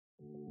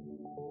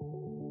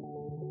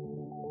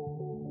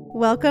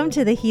Welcome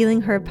to the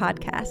Healing Her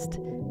podcast.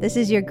 This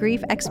is your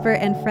grief expert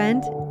and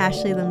friend,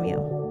 Ashley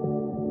Lemieux.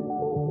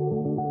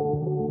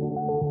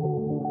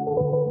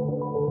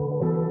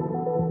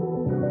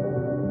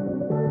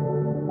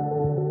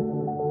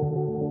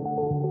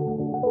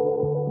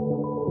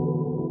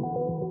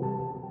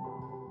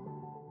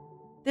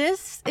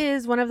 This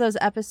is one of those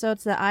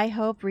episodes that I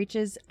hope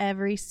reaches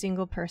every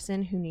single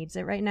person who needs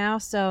it right now.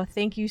 So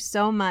thank you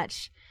so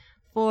much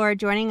for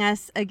joining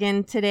us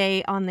again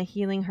today on the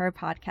Healing Her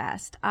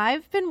podcast.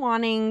 I've been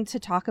wanting to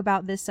talk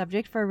about this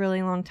subject for a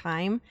really long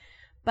time,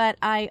 but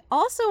I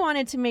also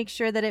wanted to make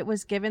sure that it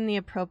was given the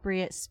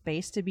appropriate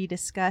space to be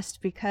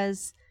discussed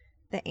because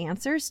the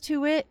answers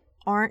to it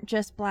aren't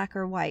just black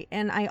or white.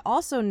 And I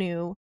also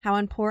knew how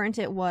important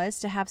it was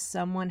to have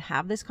someone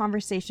have this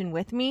conversation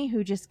with me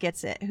who just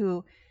gets it,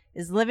 who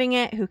is living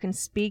it, who can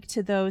speak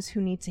to those who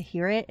need to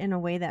hear it in a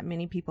way that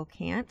many people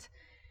can't.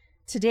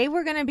 Today,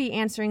 we're going to be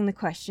answering the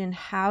question,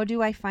 how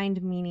do I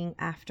find meaning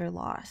after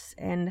loss?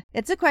 And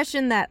it's a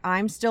question that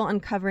I'm still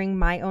uncovering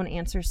my own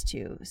answers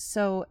to.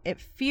 So it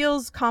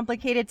feels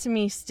complicated to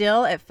me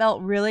still. It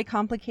felt really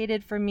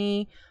complicated for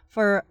me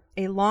for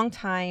a long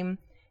time.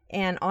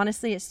 And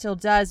honestly, it still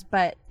does.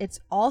 But it's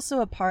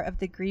also a part of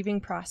the grieving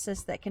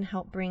process that can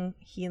help bring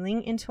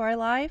healing into our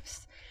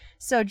lives.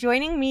 So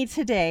joining me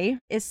today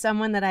is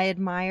someone that I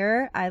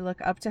admire. I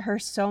look up to her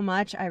so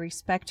much. I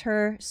respect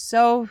her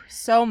so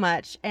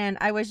much. And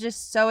I was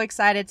just so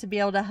excited to be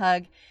able to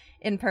hug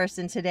in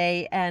person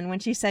today. And when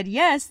she said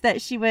yes,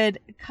 that she would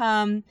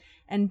come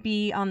and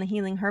be on the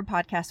Healing Her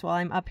podcast while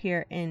I'm up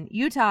here in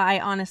Utah,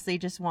 I honestly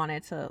just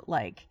wanted to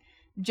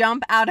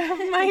jump out of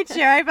my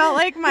chair. I felt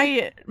like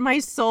my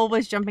soul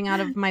was jumping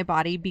out of my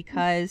body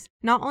because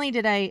not only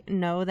did I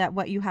know that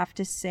what you have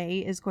to say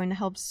is going to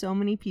help so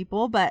many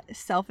people, but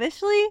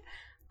selfishly,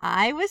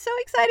 I was so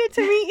excited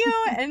to meet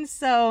you. And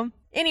so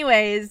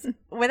anyways,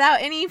 without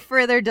any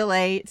further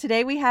delay,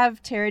 today we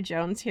have Terah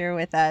Jones here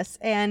with us.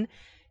 And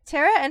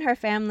Terah and her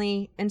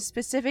family, and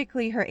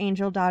specifically her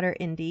angel daughter,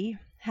 Indy,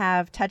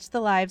 have touched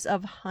the lives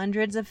of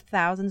hundreds of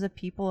thousands of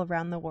people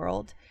around the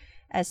world,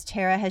 as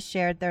Terah has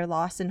shared their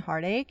loss and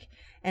heartache,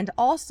 and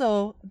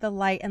also the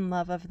light and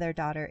love of their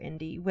daughter,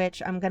 Indy,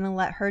 which I'm going to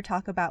let her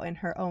talk about in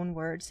her own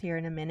words here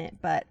in a minute.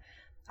 But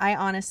I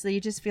honestly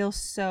just feel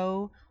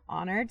so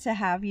honored to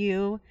have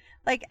you.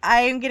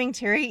 I am getting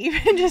teary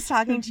even just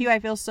talking to you. I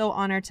feel so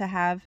honored to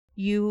have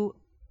you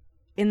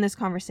in this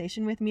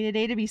conversation with me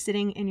today, to be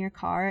sitting in your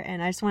car.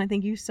 And I just want to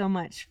thank you so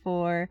much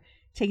for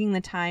taking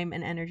the time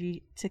and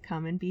energy to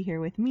come and be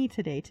here with me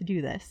today to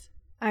do this.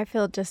 I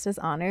feel just as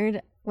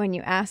honored. When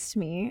you asked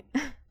me,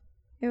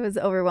 it was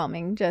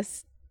overwhelming.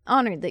 Just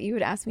honored that you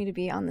would ask me to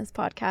be on this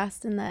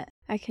podcast and that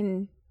I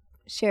can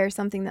share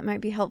something that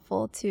might be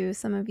helpful to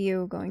some of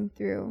you going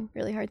through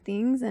really hard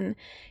things. And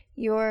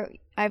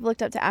I've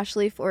looked up to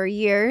Ashley for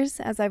years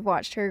as I've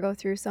watched her go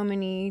through so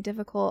many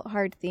difficult,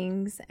 hard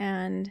things,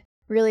 and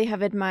really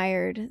have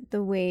admired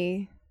the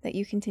way that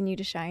you continue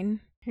to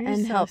shine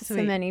and help so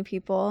many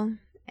people.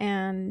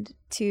 And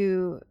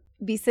to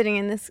be sitting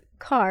in this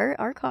car,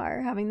 our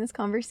car, having this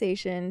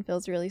conversation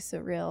feels really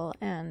surreal,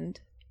 and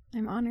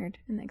I'm honored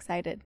and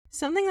excited.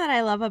 Something that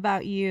I love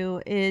about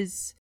you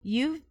is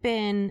you've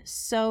been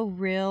so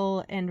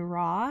real and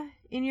raw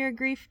in your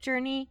grief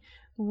journey,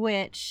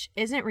 which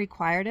isn't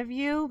required of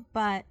you,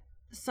 but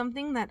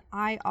something that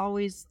I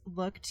always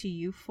look to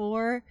you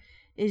for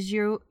is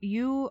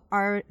you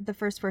are the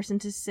first person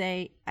to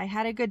say, I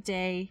had a good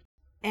day,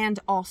 and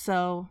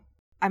also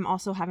I'm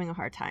also having a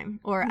hard time,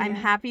 or I'm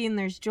happy and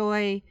there's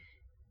joy,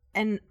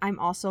 and I'm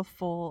also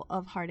full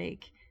of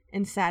heartache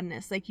and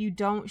sadness. You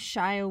don't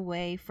shy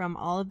away from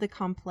all of the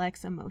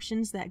complex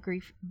emotions that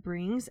grief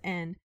brings.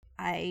 And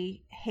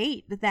I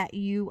hate that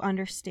you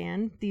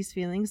understand these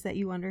feelings that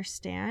you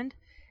understand.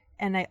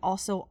 And I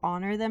also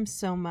honor them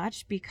so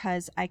much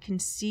because I can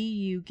see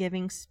you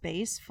giving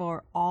space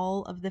for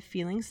all of the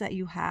feelings that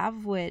you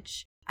have,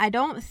 which I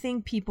don't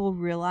think people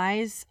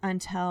realize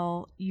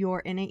until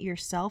you're in it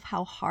yourself,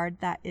 how hard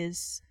that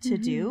is to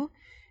do.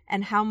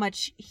 And how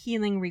much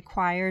healing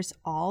requires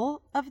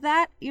all of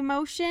that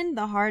emotion,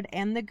 the hard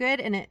and the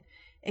good. And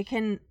it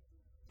can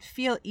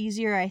feel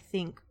easier, I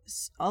think,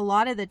 a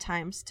lot of the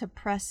times to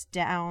press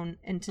down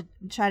and to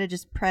try to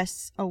just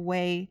press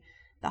away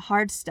the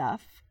hard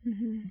stuff.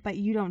 But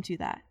you don't do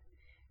that.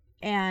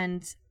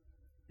 And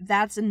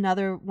that's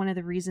another one of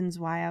the reasons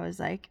why I was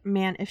like,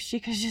 man, if she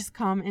could just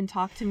come and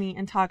talk to me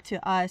and talk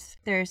to us,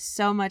 there's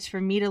so much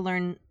for me to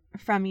learn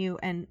from you,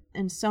 and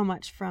so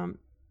much from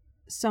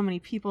so many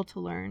people to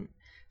learn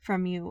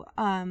from you.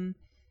 And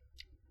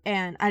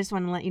I just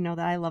want to let you know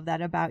that I love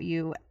that about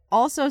you.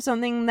 Also,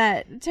 something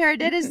that Terah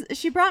did is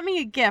she brought me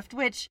a gift,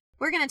 which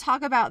we're going to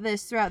talk about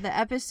this throughout the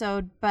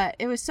episode, but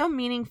it was so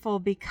meaningful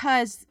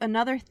because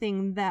another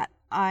thing that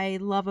I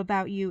love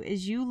about you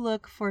is you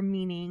look for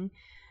meaning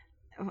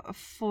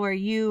for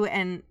you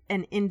and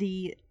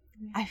Indy,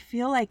 I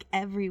feel like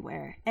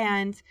everywhere.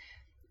 And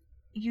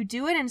you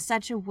do it in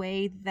such a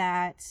way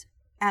that,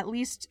 at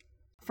least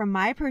from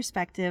my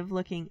perspective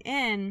looking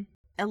in,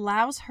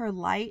 allows her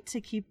light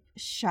to keep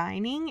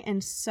shining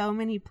in so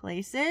many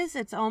places.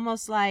 It's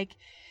almost like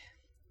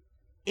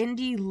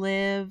Indy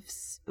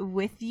lives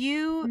with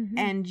you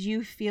and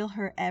you feel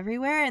her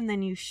everywhere, and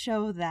then you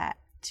show that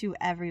to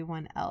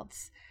everyone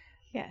else.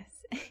 Yes.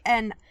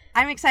 And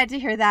I'm excited to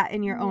hear that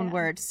in your own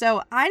words.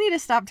 So I need to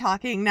stop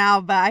talking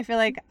now, but I feel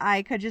like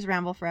I could just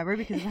ramble forever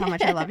because of how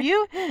much I love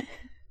you.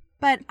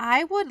 But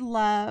I would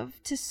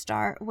love to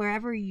start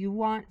wherever you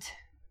want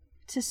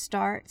to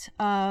start,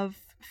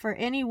 for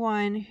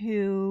anyone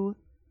who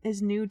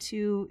is new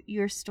to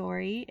your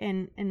story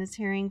and is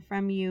hearing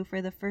from you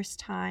for the first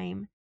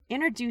time,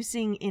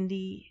 introducing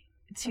Indy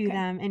to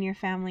them and your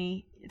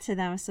family to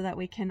them, so that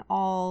we can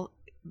all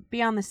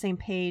be on the same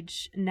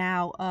page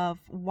now of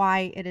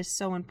why it is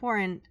so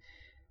important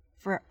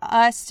for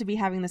us to be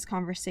having this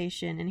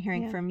conversation and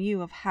hearing from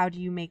you of how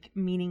do you make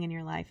meaning in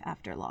your life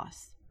after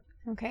loss.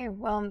 Okay,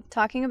 well,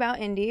 talking about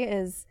Indy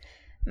is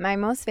my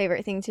most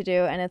favorite thing to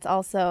do, and it's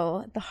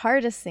also the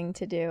hardest thing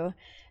to do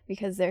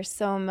because there's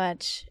so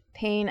much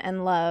pain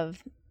and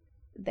love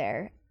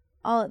there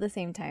all at the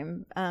same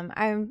time.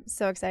 I'm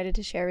so excited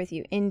to share with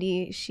you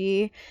Indy.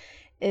 She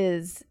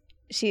is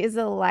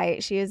a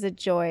light. She is a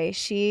joy.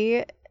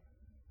 She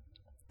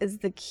is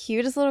the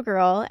cutest little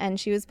girl, and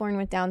she was born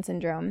with Down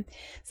syndrome.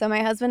 So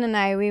my husband and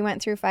I, we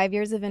went through 5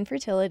 years of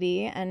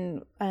infertility,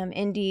 and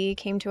Indy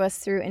came to us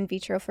through in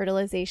vitro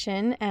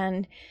fertilization,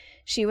 and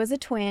she was a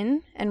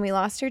twin, and we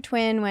lost her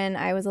twin when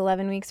I was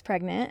 11 weeks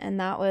pregnant, and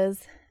that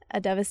was a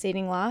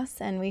devastating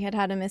loss, and we had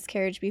had a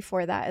miscarriage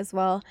before that as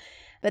well.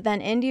 But then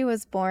Indy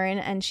was born,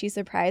 and she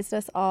surprised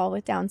us all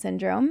with Down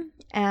syndrome,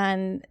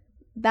 and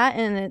that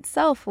in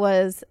itself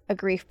was a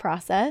grief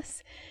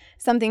process,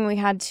 something we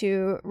had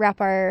to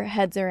wrap our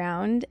heads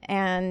around.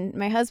 And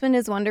my husband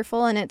is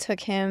wonderful, and it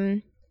took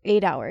him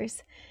 8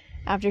 hours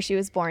after she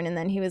was born. And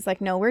then he was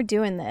like, no, we're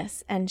doing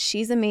this. And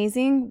she's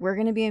amazing. We're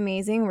going to be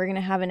amazing. We're going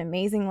to have an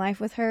amazing life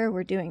with her.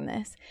 We're doing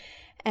this.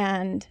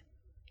 And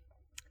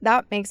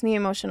that makes me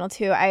emotional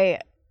too. I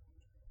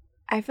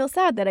feel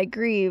sad that I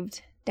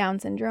grieved Down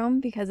syndrome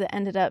because it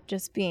ended up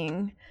just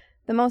being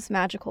the most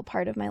magical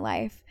part of my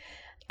life.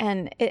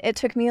 And it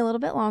took me a little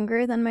bit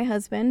longer than my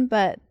husband,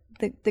 but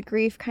the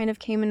grief kind of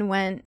came and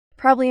went,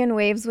 probably in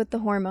waves with the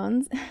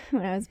hormones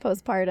when I was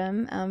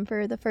postpartum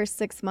for the first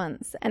 6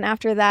 months. And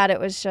after that,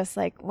 it was just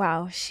like,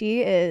 wow,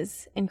 she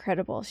is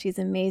incredible. She's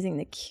amazing,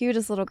 the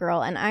cutest little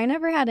girl. And I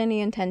never had any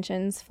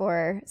intentions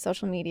for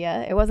social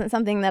media. It wasn't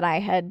something that I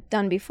had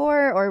done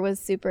before or was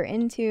super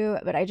into,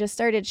 but I just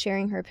started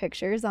sharing her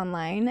pictures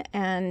online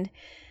and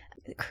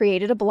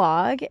created a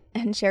blog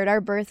and shared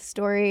our birth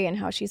story and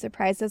how she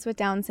surprised us with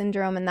Down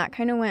syndrome. And that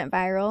kind of went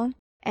viral.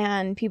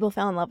 And people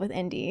fell in love with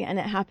Indy, and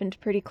it happened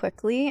pretty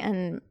quickly.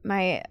 And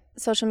my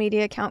social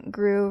media account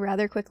grew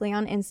rather quickly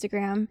on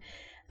Instagram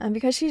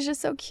because she's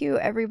just so cute.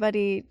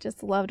 Everybody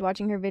just loved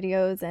watching her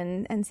videos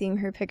and seeing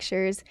her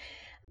pictures.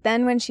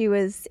 Then when she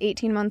was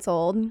 18 months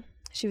old,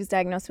 she was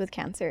diagnosed with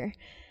cancer.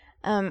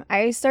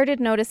 I started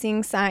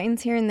noticing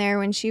signs here and there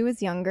when she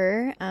was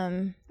younger.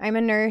 I'm a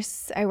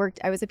nurse. I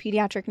was a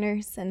pediatric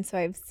nurse, and so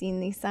I've seen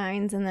these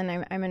signs, and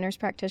then I'm a nurse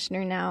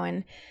practitioner now,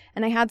 and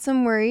I had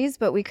some worries,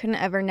 but we couldn't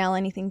ever nail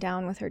anything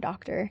down with her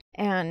doctor.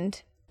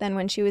 And then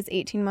when she was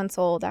 18 months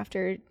old,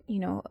 after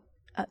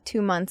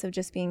 2 months of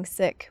just being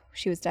sick,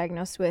 she was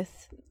diagnosed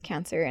with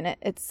cancer, and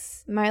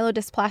it's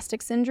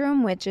myelodysplastic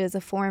syndrome, which is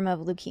a form of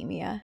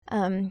leukemia.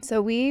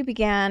 So we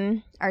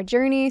began our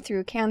journey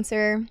through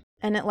cancer,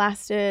 and it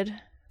lasted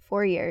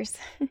 4 years.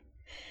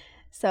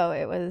 So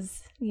it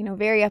was,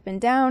 very up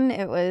and down.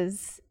 It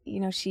was,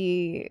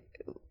 she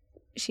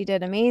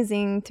did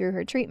amazing through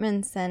her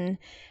treatments, and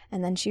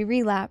then she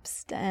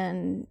relapsed,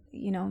 and,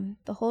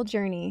 the whole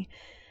journey.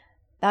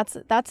 That's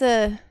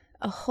a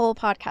whole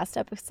podcast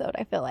episode,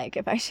 I feel like,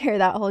 if I share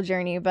that whole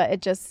journey. But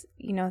it just,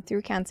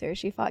 through cancer,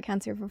 she fought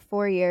cancer for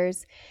 4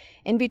 years.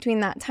 In between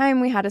that time,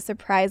 we had a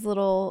surprise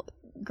little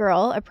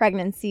girl, a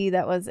pregnancy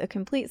that was a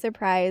complete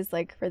surprise.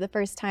 Like, for the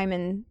first time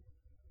in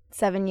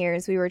 7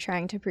 years, we were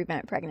trying to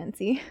prevent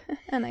pregnancy,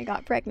 and I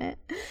got pregnant.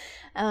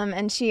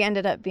 And she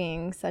ended up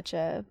being such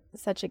a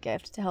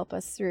gift to help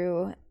us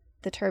through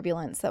the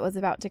turbulence that was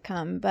about to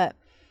come. But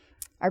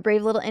our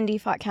brave little Indy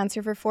fought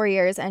cancer for 4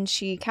 years, and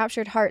she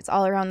captured hearts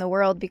all around the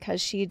world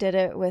because she did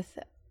it with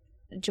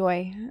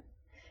joy.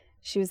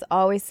 She was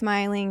always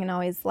smiling and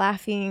always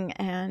laughing,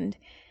 and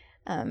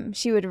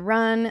she would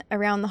run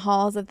around the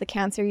halls of the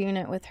cancer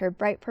unit with her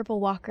bright purple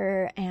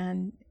walker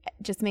and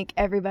just make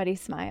everybody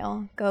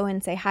smile, go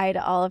and say hi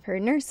to all of her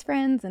nurse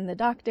friends and the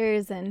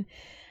doctors. And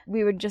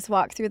we would just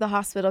walk through the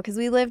hospital because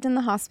we lived in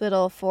the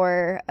hospital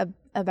for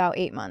about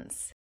 8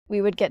 months.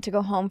 We would get to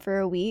go home for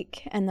a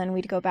week, and then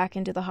we'd go back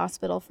into the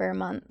hospital for a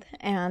month.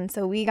 And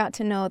so we got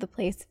to know the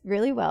place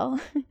really well.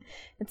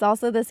 It's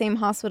also the same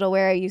hospital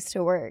where I used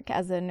to work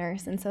as a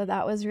nurse, and so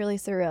that was really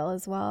surreal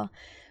as well.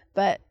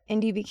 But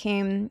Indy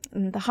became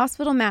the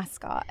hospital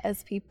mascot,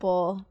 as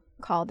people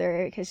called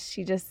her, because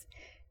she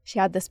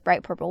had this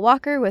bright purple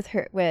walker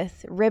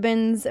with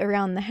ribbons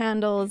around the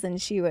handles, and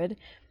she would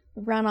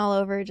run all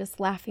over just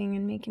laughing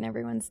and making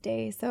everyone's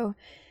day. So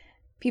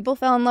people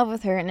fell in love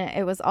with her, and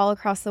it was all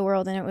across the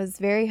world, and it was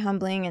very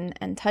humbling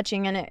and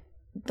touching, and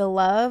the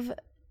love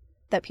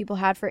that people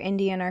had for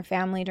Indy and our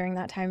family during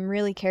that time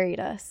really carried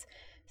us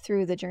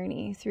through the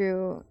journey,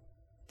 through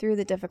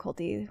the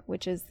difficulty,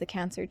 which is the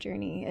cancer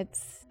journey.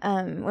 It's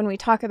when we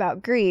talk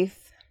about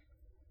grief,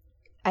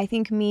 I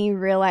think me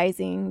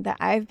realizing that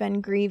I've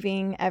been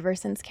grieving ever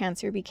since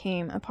cancer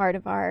became a part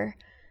of our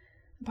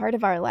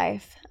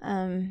life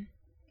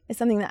is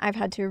something that I've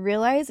had to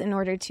realize in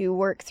order to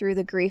work through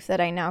the grief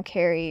that I now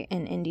carry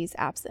in Indy's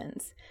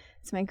absence.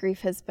 So my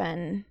grief has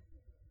been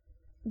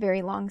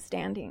very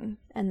long-standing,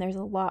 and there's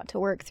a lot to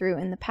work through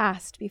in the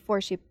past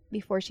before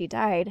she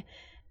died,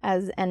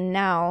 and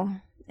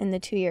now in the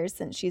 2 years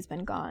since she's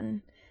been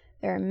gone.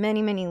 There are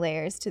many, many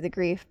layers to the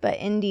grief, but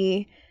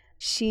Indy,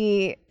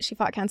 she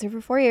fought cancer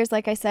for 4 years,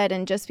 like I said,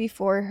 and just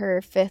before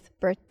her 5th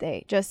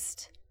birthday,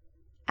 just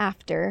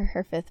after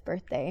her 5th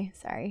birthday,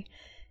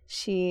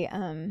 she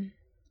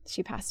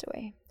passed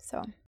away.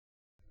 So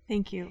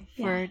thank you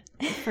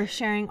for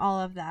sharing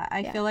all of that.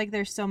 I feel like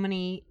there's so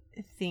many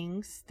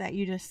things that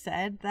you just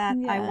said that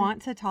I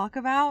want to talk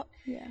about.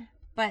 Yeah.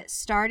 But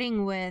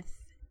starting with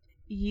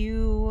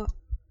you,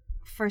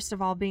 first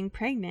of all, being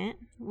pregnant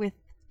with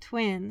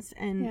twins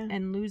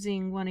and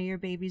losing one of your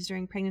babies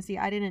during pregnancy.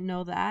 I didn't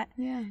know that.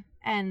 Yeah.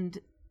 And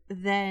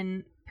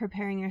then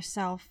preparing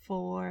yourself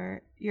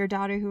for your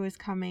daughter who is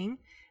coming,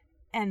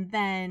 and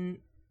then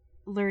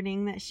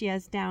learning that she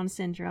has Down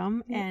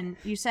syndrome. Yeah. And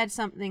you said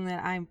something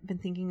that I've been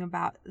thinking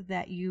about,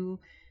 that you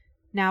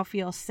now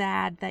feel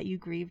sad that you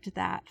grieved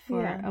that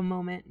for a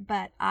moment.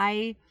 But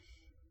I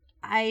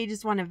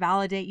just want to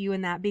validate you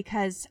in that,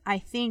 because I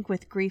think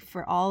with grief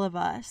for all of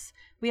us,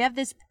 we have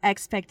this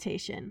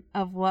expectation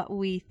of what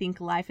we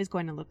think life is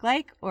going to look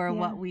like, or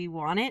what we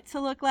want it to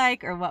look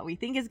like, or what we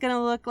think is going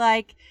to look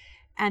like.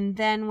 And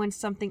then when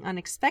something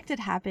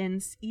unexpected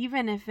happens,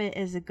 even if it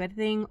is a good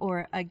thing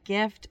or a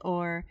gift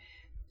or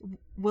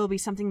will be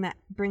something that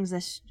brings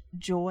us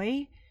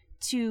joy,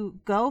 to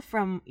go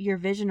from your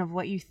vision of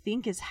what you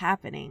think is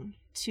happening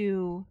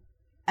to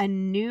a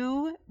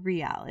new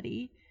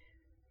reality,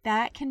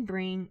 that can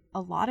bring a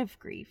lot of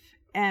grief.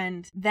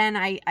 And then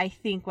I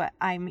think what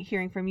I'm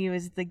hearing from you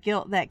is the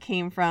guilt that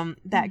came from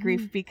that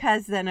grief,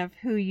 because then of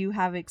who you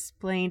have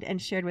explained and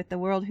shared with the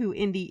world who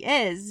Indy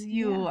is.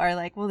 You are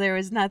like, well, there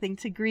was nothing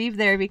to grieve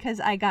there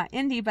because I got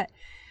Indy. But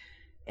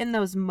in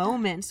those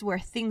moments where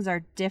things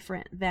are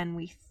different than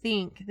we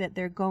think that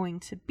they're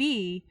going to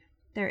be,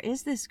 there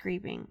is this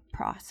grieving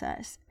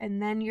process.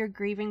 And then your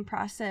grieving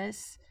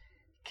process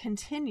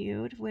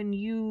continued when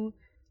you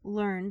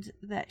learned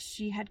that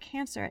she had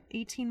cancer at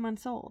 18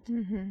 months old.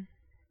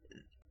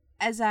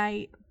 As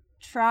I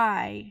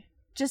try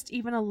just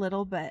even a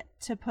little bit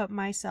to put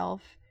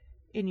myself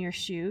in your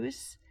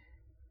shoes,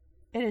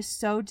 it is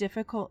so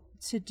difficult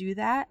to do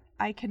that.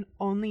 I can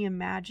only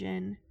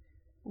imagine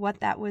what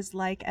that was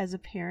like as a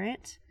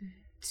parent,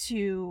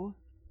 to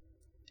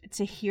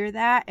hear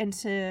that and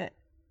to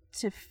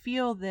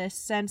feel this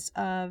sense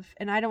of,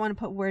 and I don't want to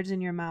put words in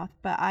your mouth,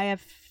 but I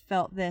have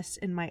felt this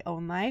in my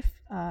own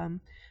life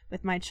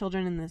with my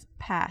children in the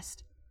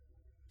past,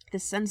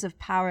 this sense of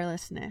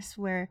powerlessness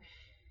where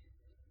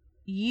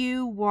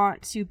you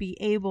want to be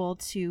able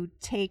to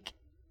take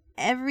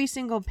every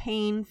single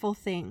painful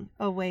thing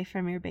away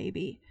from your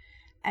baby,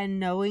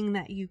 and knowing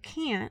that you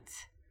can't,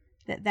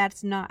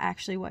 that's not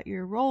actually what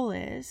your role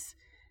is.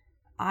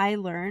 I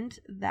learned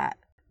that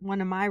one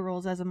of my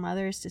roles as a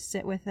mother is to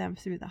sit with them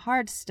through the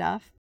hard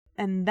stuff,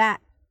 and that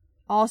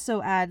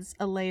also adds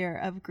a layer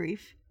of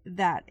grief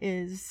that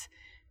is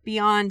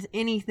beyond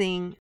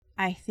anything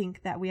I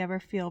think that we ever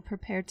feel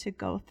prepared to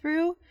go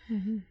through.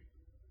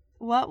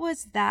 What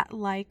was that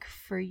like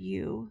for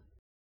you,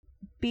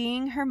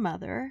 being her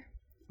mother,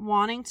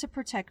 wanting to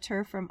protect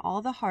her from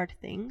all the hard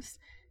things,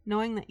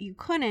 knowing that you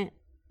couldn't,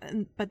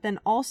 but then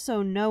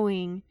also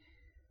knowing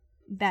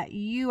that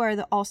you are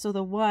also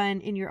the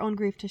one in your own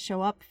grief to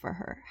show up for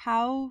her?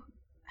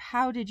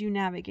 How did you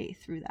navigate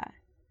through that?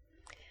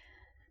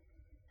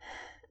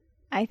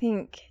 I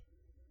think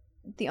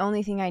the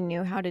only thing I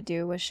knew how to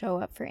do was show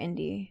up for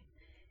Indy.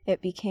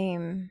 It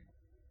became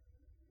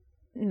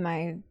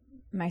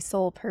my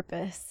sole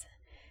purpose,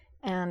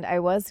 and I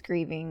was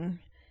grieving,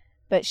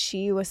 but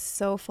she was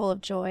so full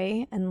of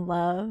joy and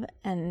love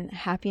and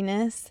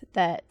happiness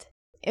that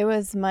it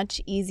was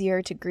much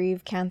easier to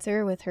grieve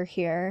cancer with her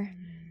here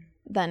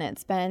than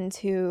it's been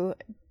to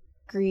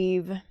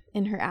grieve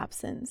in her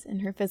absence,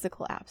 in her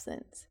physical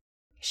absence.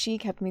 She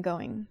kept me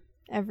going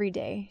every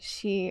day.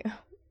 She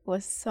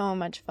was so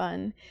much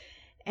fun.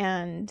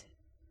 And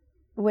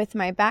with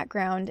my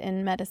background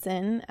in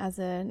medicine as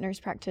a nurse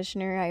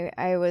practitioner,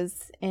 I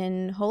was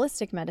in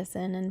holistic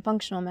medicine and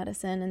functional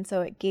medicine. And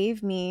so it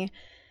gave me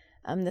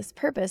this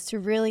purpose to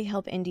really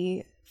help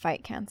Indy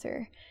fight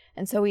cancer.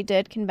 And so we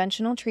did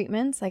conventional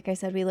treatments. Like I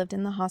said, we lived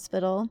in the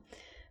hospital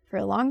for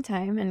a long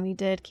time, and we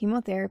did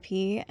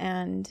chemotherapy,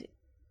 and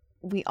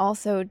we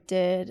also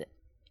did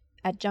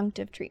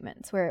adjunctive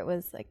treatments where it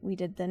was like we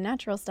did the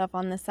natural stuff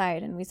on the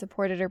side and we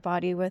supported her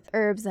body with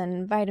herbs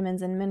and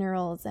vitamins and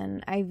minerals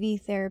and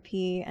IV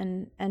therapy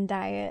and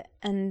diet.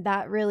 And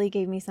that really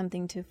gave me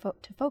something to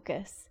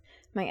focus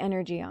my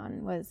energy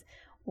on was,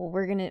 well,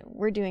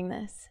 we're doing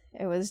this.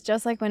 It was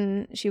just like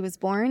when she was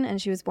born,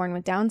 and she was born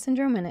with Down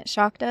syndrome, and it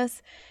shocked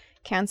us.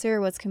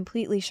 Cancer was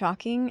completely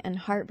shocking and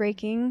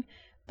heartbreaking,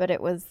 but it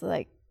was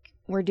like,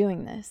 we're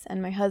doing this.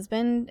 And my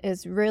husband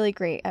is really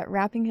great at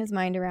wrapping his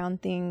mind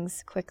around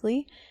things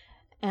quickly.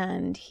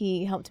 And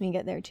he helped me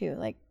get there too.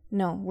 Like,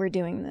 no, we're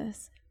doing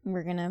this.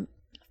 We're going to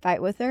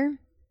fight with her.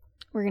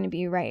 We're going to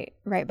be right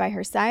by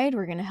her side.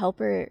 We're going to help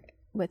her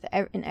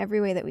in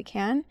every way that we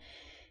can.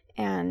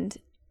 And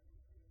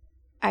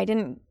I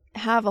didn't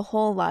have a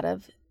whole lot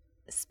of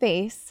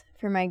space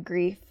for my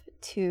grief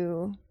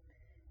to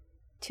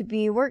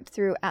be worked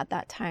through at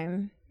that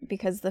time,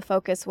 because the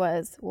focus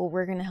was, well,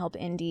 we're going to help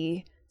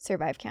Indy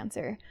survive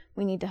cancer.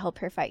 We need to help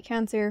her fight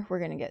cancer. We're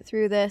going to get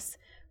through this.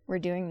 We're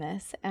doing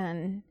this.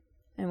 And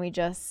we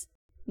just,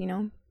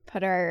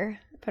 put our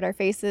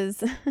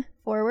faces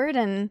forward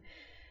and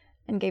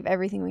gave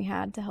everything we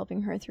had to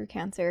helping her through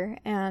cancer.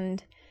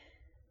 And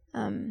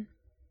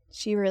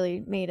she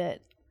really made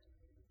it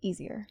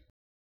easier.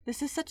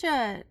 This is such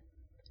a,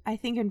 I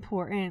think,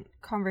 important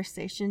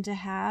conversation to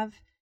have.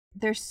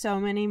 There's so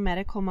many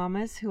medical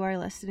mamas who are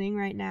listening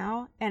right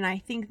now. And I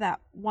think that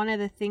one of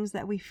the things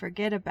that we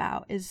forget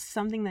about is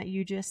something that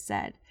you just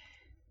said.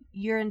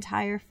 Your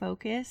entire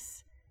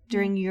focus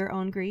during your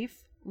own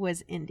grief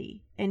was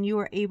Indy. And you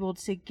were able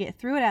to get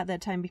through it at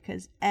that time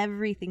because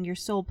everything, your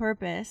sole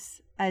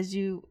purpose, as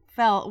you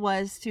felt,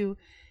 was to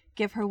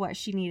give her what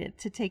she needed,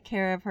 to take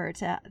care of her,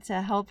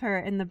 to help her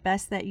in the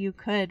best that you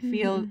could,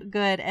 feel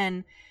good.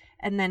 And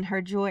then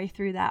her joy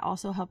through that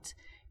also helped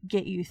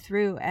get you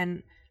through.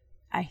 And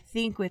I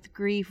think with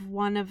grief,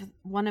 one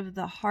of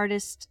the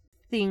hardest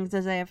things,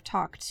 as I have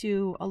talked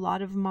to a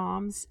lot of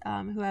moms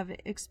who have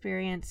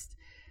experienced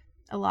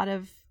a lot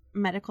of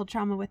medical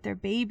trauma with their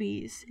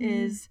babies,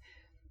 is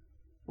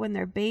when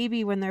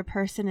their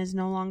person is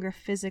no longer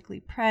physically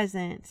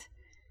present.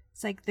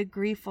 It's like the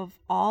grief of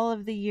all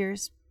of the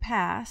years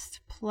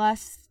past,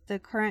 plus the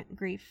current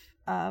grief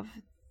of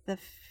the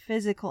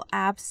physical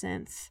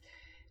absence,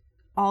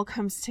 all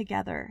comes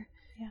together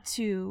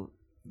to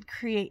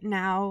create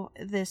now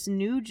this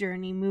new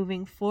journey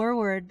moving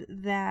forward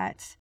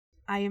that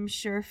I am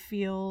sure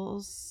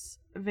feels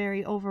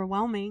very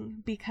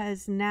overwhelming,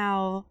 because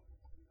now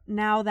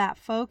that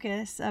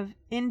focus of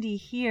Indy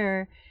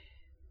here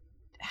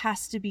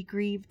has to be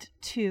grieved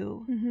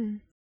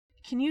too.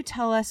 Can you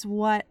tell us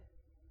what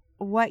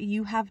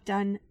you have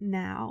done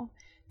now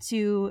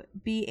to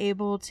be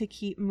able to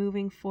keep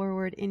moving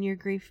forward in your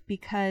grief?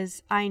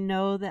 Because I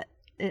know that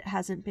it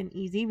hasn't been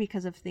easy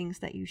because of things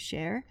that you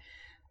share.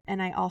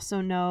 And I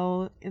also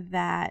know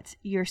that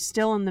you're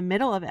still in the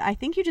middle of it. I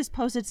think you just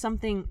posted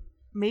something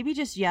maybe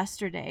just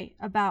yesterday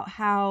about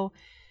how,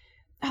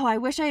 I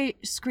wish I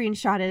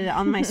screenshotted it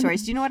on my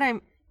stories. Do you know what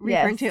I'm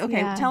referring to?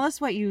 Okay, tell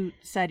us what you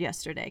said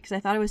yesterday, because I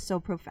thought it was so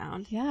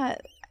profound. Yeah.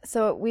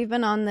 So we've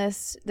been on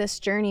this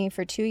journey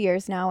for 2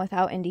 years now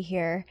without Indy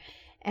here.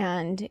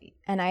 And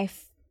I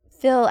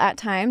feel at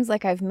times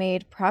like I've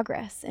made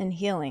progress in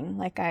healing.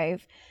 Like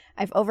I've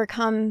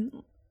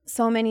overcome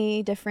so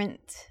many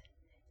different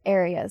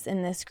areas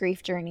in this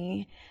grief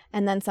journey,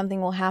 and then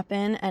something will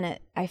happen and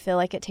I feel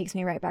like it takes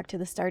me right back to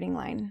the starting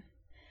line.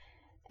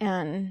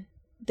 And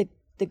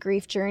the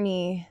grief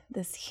journey,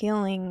 this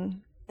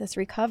healing, this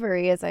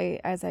recovery, as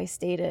I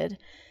stated,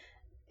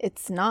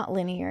 it's not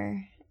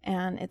linear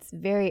and it's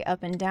very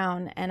up and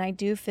down, and I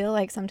do feel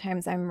like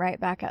sometimes I'm right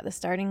back at the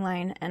starting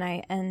line,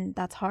 and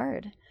that's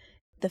hard.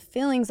 The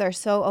feelings are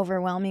so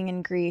overwhelming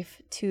in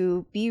grief.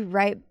 To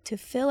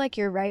feel like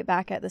you're right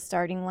back at the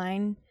starting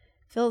line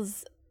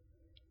feels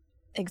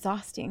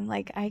exhausting.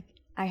 Like I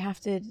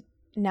have to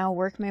now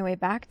work my way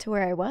back to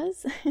where I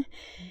was,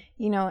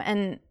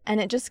 and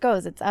it just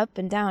goes, it's up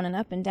and down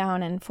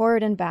and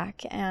forward and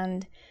back.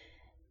 And,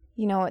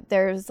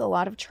 there's a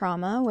lot of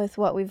trauma with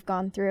what we've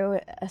gone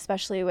through,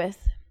 especially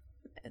with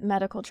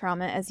medical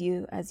trauma, as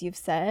you've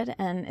said.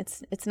 And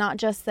it's not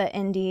just that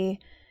Indy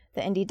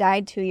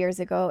died 2 years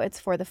ago. It's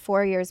for the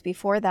 4 years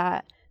before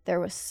that. There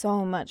was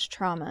so much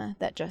trauma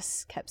that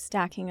just kept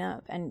stacking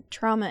up, and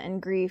trauma and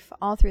grief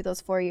all through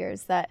those 4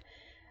 years that,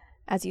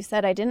 as you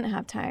said, I didn't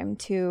have time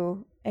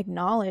to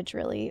acknowledge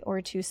really,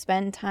 or to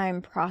spend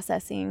time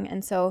processing.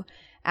 And so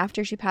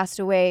after she passed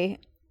away,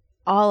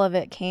 all of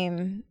it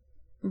came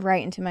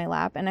right into my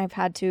lap, and I've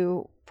had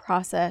to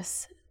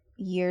process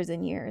years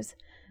and years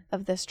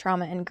of this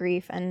trauma and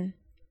grief, and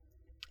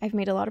I've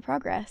made a lot of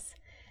progress.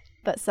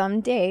 But some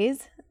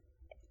days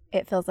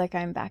it feels like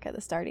I'm back at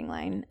the starting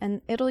line,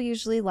 and it'll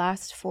usually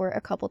last for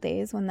a couple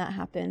days when that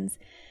happens.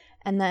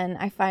 And then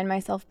I find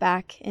myself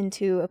back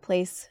into a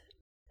place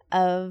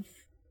of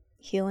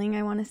healing,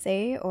 I want to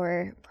say,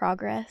 or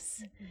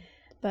progress.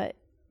 But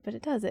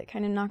it does. It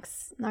kind of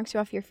knocks you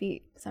off your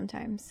feet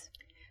sometimes.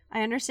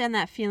 I understand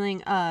that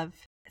feeling of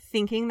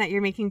thinking that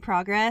you're making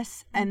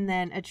progress and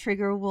then a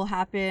trigger will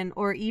happen,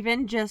 or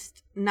even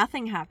just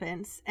nothing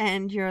happens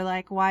and you're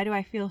like, why do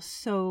I feel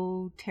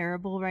so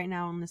terrible right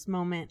now in this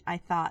moment? I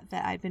thought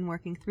that I'd been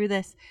working through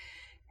this.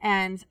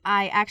 And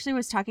I actually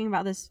was talking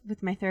about this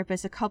with my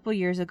therapist a couple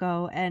years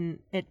ago, and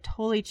it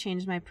totally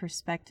changed my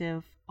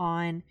perspective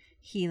on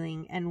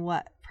healing and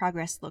what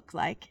progress looked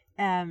like.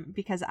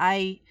 Because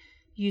I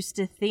used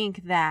to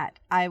think that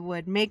I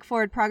would make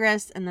forward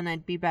progress and then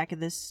I'd be back at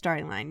the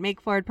starting line, make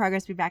forward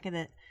progress, be back at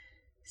the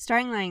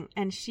starting line.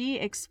 And she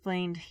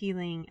explained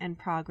healing and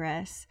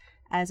progress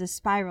as a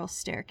spiral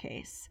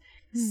staircase.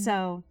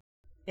 So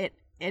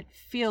it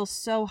feels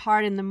so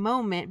hard in the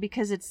moment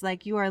because it's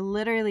like you are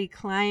literally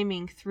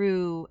climbing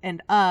through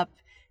and up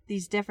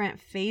these different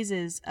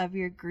phases of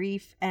your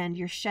grief, and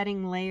you're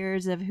shedding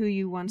layers of who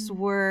you once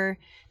were,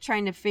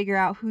 trying to figure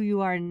out who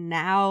you are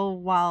now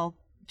while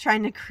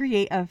trying to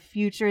create a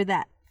future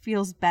that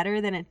feels better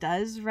than it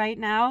does right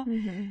now.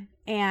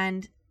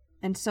 And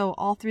so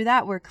all through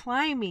that we're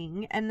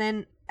climbing, and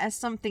then as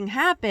something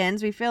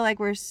happens, we feel like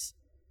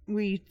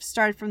we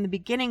started from the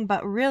beginning,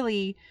 but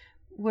really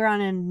we're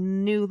on a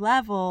new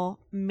level.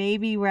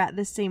 Maybe we're at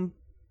the same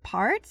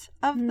part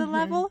of the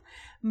level,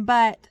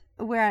 but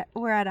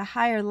we're at a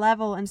higher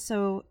level. And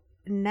so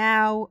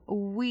now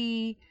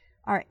we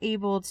are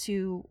able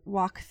to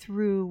walk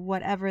through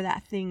whatever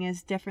that thing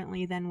is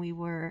differently than we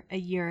were a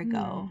year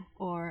ago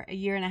or a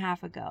year and a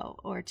half ago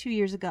or 2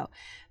 years ago.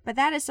 But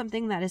that is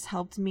something that has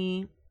helped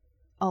me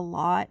a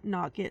lot,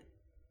 not get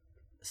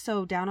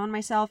so down on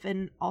myself,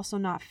 and also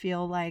not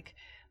feel like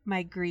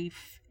my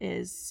grief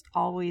is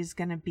always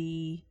going to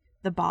be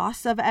the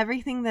boss of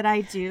everything that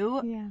I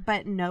do,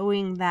 but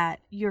knowing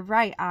that you're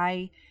right,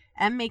 I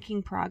am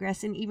making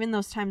progress. And even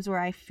those times where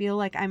I feel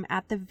like I'm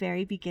at the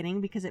very beginning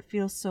because it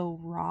feels so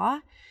raw,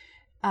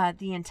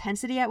 the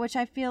intensity at which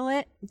I feel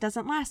it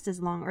doesn't last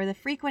as long, or the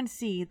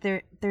frequency,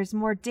 there's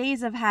more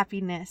days of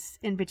happiness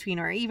in between,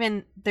 or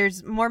even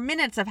there's more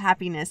minutes of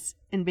happiness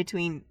in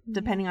between,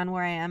 depending on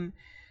where I am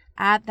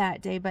at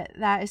that day. But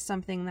that is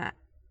something that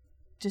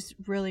just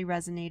really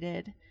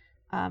resonated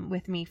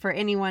with me. For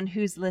anyone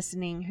who's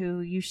listening,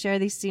 who you share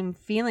these same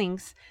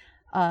feelings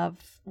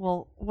of,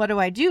 well, what do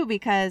I do?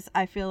 Because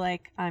I feel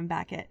like I'm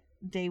back at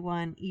day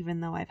one, even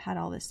though I've had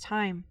all this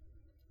time.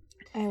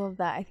 I love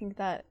that. I think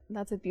that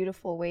that's a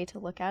beautiful way to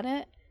look at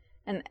it,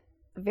 and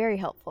very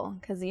helpful,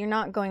 because you're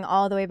not going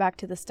all the way back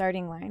to the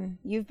starting line.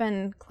 You've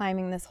been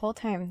climbing this whole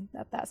time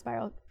up that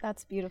spiral.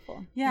 That's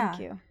beautiful. Thank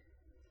you.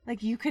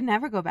 Like, you could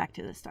never go back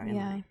to the starting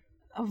line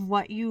of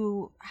what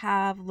you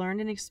have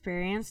learned and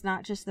experienced,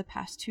 not just the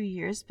past 2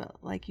 years, but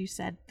like you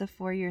said, the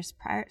 4 years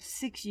prior,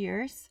 6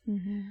 years.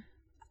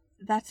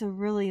 That's a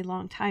really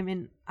long time.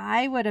 And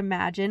I would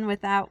imagine,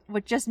 with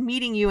just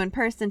meeting you in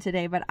person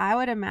today, but I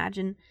would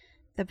imagine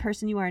the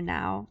person you are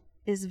now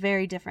is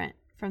very different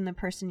from the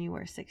person you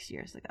were 6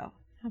 years ago.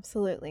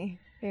 Absolutely.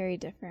 Very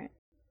different.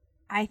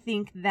 I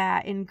think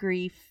that in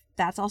grief,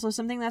 that's also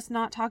something that's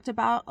not talked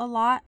about a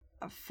lot.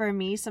 For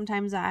me,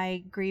 sometimes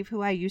I grieve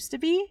who I used to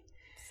be.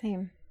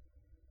 Same.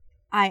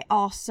 I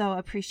also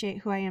appreciate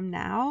who I am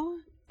now.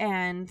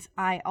 And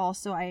I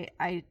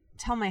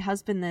tell my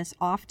husband this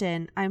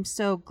often. I'm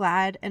so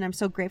glad and I'm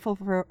so grateful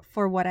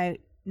for what I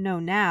know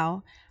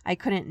now. I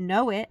couldn't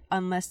know it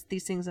unless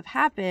these things have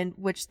happened,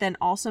 which then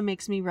also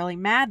makes me really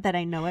mad that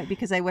I know it,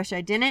 because I wish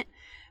I didn't,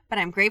 but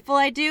I'm grateful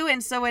I do.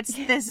 And so it's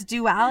this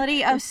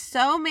duality of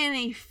so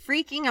many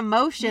freaking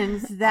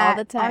emotions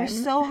that are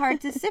so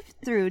hard to sift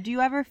through. Do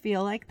you ever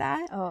feel like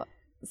that? Oh,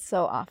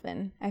 so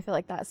often. I feel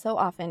like that so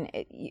often.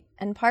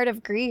 And part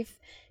of grief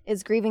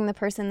is grieving the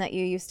person that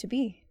you used to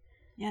be.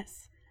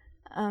 Yes.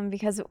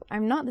 Because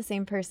I'm not the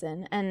same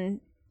person.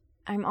 And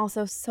I'm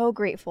also so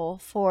grateful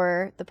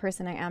for the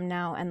person I am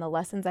now, and the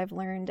lessons I've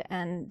learned,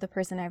 and the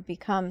person I've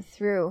become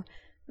through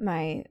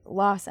my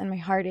loss and my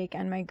heartache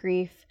and my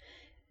grief.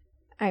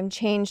 I'm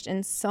changed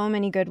in so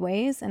many good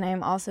ways, and I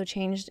am also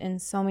changed in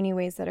so many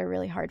ways that are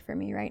really hard for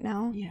me right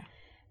now. Yeah.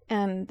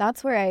 And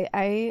that's where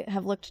I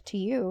have looked to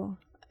you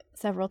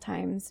several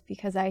times,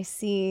 because I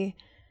see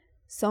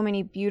so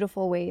many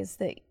beautiful ways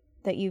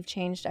that you've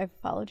changed. I've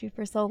followed you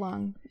for so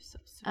long. You're so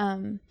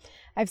sweet.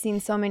 I've seen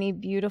so many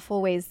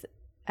beautiful ways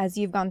as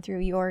you've gone through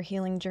your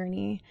healing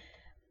journey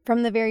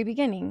from the very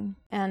beginning.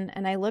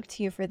 And I look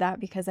to you for that,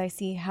 because I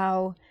see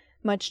how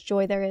much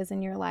joy there is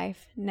in your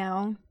life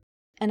now.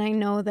 And I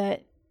know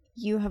that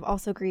you have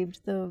also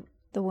grieved the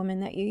woman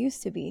that you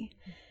used to be.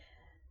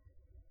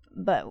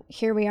 But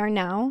here we are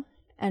now,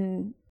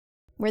 and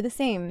we're the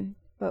same,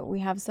 but we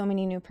have so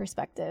many new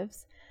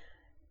perspectives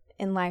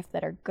in life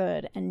that are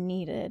good and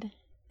needed.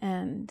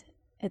 And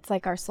it's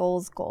like our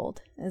soul's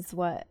gold is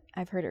what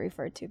I've heard it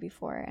referred to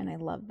before, and I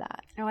love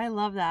that. Oh, I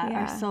love that.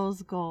 Yeah. Our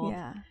soul's gold.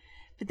 Yeah.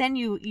 But then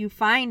you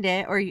find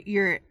it,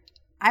 or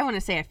I want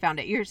to say I found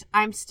it.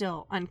 I'm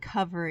still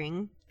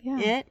uncovering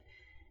it.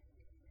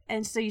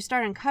 And so you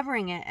start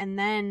uncovering it, and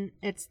then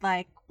it's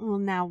like, well,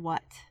 now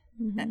what?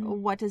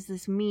 What does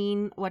this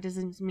mean? What does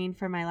this mean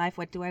for my life?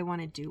 What do I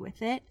want to do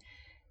with it?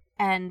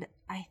 And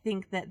I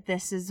think that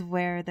this is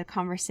where the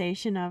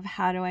conversation of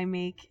how do I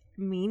make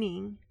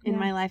meaning in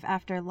my life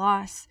after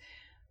loss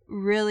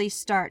really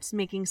starts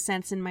making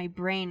sense in my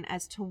brain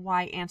as to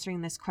why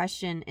answering this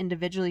question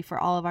individually for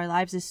all of our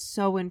lives is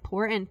so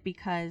important,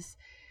 because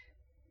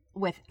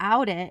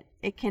without it,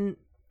 it can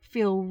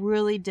feel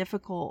really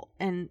difficult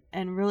and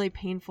really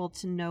painful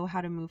to know how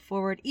to move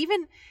forward.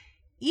 Even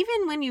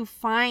when you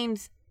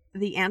find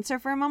the answer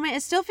for a moment,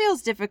 it still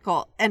feels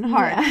difficult and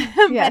hard.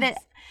 Yeah. But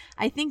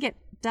I think it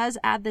does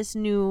add this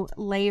new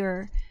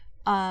layer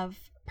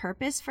of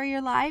purpose for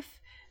your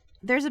life.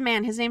 There's a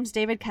man, his name's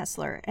David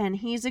Kessler, and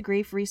he's a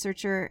grief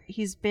researcher.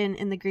 He's been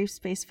in the grief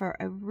space for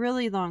a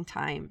really long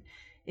time.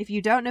 If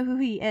you don't know who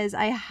he is,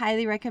 I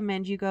highly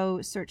recommend you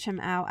go search him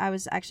out. I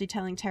was actually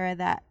telling Terah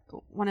that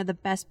one of the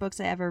best books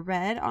I ever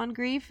read on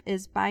grief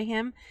is by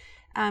him.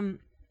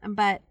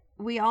 But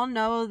we all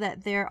know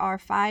that there are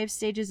 5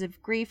 stages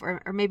of grief,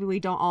 or maybe we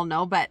don't all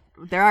know, but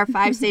there are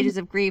 5 stages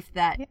of grief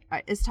that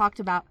is talked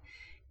about.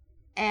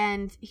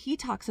 And he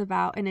talks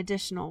about an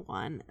additional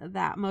one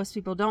that most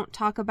people don't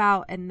talk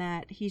about and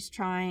that he's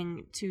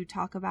trying to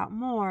talk about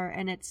more.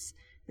 And it's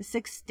the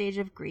 6th stage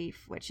of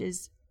grief, which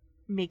is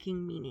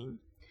making meaning.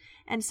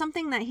 And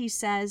something that he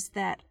says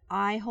that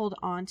I hold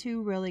on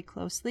to really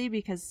closely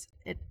because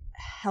it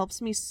helps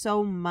me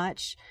so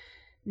much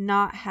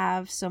not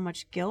have so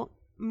much guilt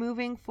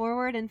moving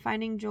forward and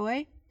finding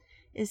joy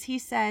is he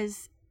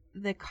says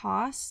the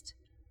cost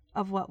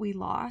of what we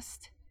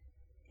lost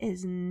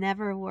is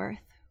never worth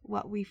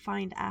what we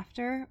find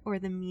after or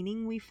the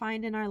meaning we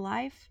find in our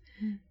life.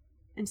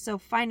 And so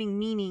finding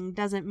meaning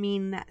doesn't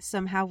mean that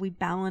somehow we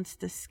balance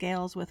the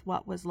scales with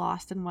what was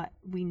lost and what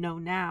we know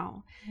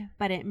now,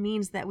 but it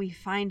means that we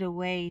find a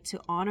way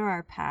to honor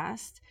our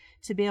past,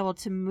 to be able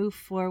to move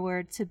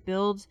forward, to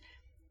build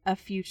a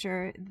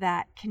future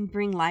that can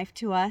bring life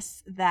to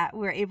us, that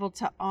we're able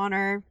to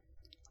honor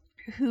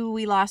who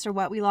we lost or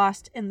what we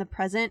lost in the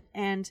present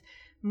and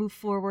move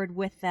forward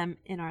with them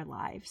in our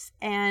lives.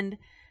 And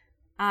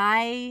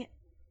I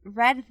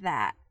read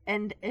that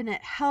and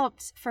it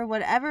helped, for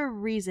whatever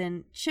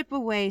reason, chip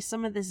away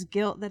some of this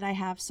guilt that I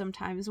have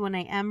sometimes when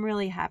I am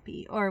really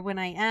happy or when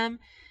I am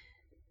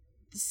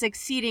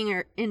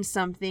succeeding in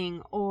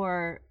something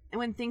or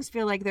when things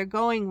feel like they're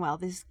going well.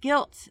 This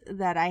guilt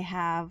that I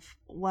have,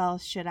 well,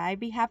 should I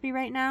be happy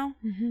right now?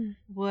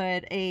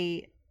 Would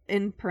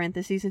in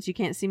parentheses, since you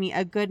can't see me,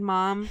 a good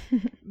mom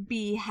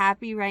be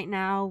happy right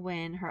now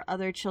when her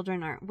other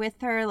children aren't with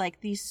her?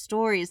 Like these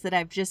stories that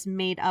I've just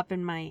made up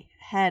in my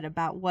head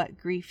about what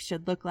grief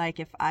should look like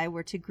if I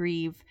were to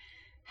grieve,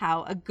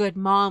 how a good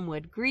mom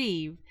would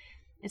grieve.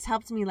 It's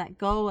helped me let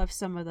go of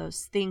some of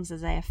those things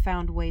as I have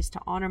found ways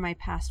to honor my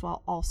past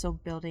while also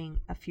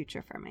building a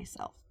future for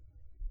myself.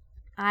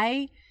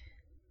 I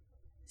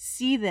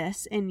see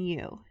this in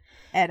you,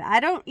 and I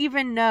don't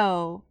even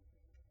know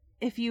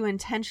if you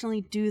intentionally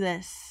do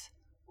this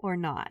or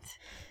not.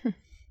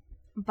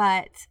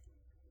 But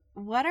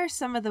what are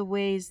some of the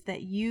ways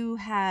that you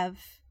have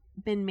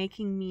been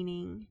making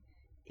meaning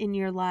in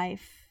your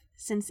life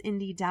since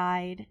Indy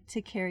died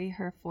to carry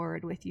her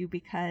forward with you?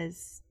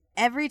 Because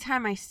every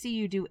time I see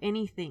you do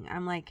anything,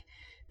 I'm like,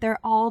 they're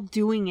all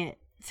doing it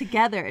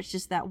together. It's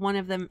just that one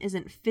of them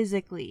isn't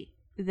physically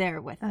there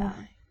with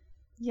them.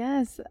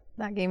 Yes,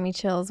 that gave me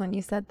chills when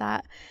you said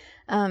that.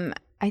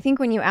 I think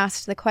when you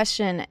asked the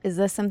question, is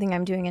this something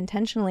I'm doing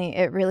intentionally?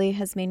 It really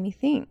has made me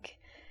think,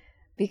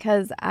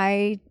 because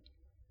I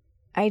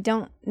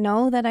don't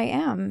know that I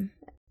am.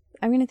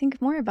 I'm going to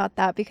think more about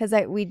that, because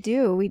we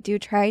do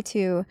try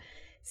to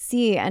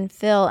see and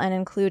feel and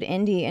include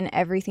Indy in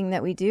everything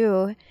that we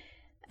do.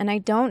 And I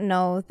don't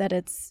know that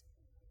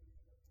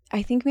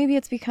I think maybe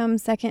it's become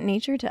second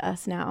nature to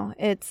us now.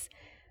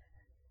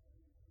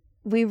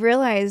 We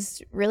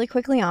realized really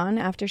quickly on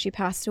after she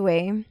passed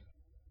away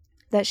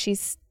that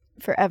she's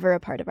forever a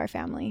part of our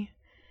family.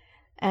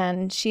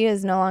 And she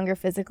is no longer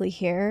physically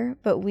here,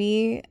 but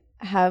we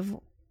have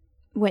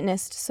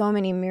witnessed so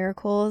many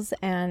miracles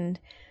and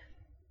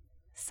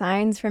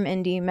signs from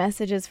Indy,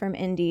 messages from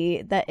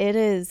Indy, that it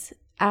is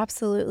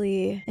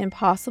absolutely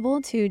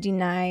impossible to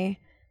deny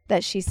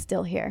that she's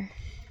still here.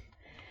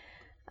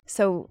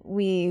 So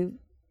we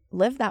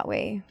live that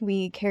way.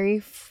 We carry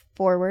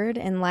forward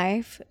in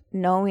life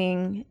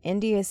knowing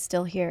Indy is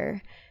still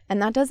here.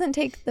 And that doesn't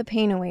take the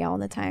pain away all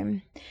the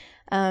time.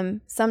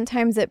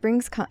 Sometimes it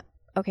brings,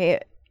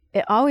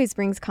 it always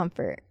brings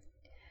comfort,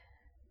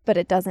 but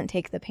it doesn't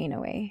take the pain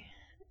away.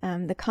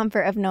 The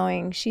comfort of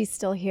knowing she's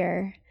still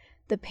here,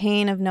 the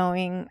pain of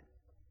knowing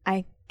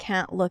I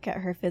can't look at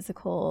her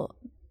physical,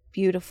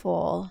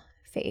 beautiful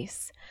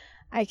face.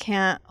 I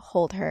can't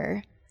hold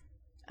her.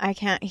 I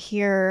can't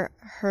hear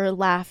her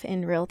laugh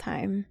in real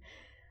time.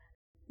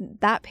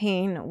 That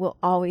pain will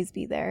always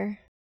be there,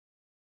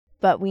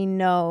 but we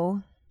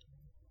know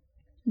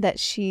that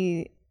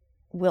she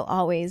will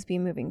always be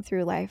moving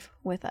through life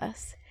with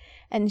us.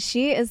 And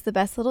she is the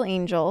best little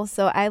angel.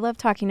 So I love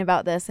talking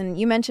about this. And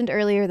you mentioned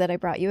earlier that I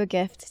brought you a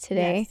gift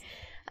today.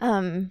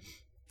 Yes.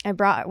 I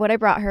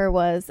brought her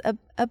was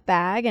a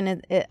bag,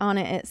 and on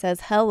it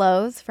says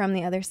hellos from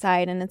the other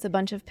side, and it's a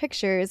bunch of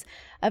pictures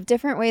of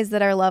different ways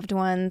that our loved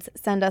ones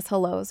send us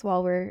hellos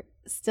while we're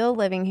still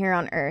living here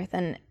on earth.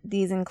 And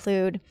these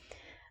include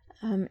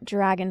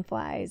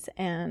dragonflies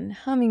and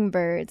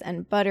hummingbirds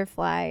and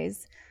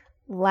butterflies,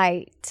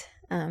 light,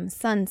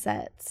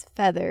 sunsets,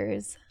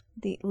 feathers,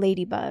 the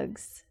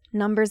ladybugs,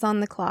 numbers on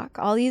the clock,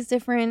 all these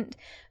different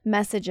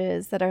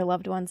messages that our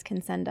loved ones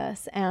can send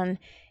us. And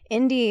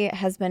Indy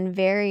has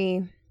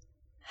been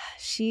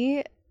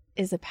she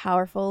is a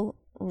powerful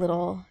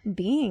little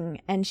being,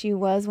 and she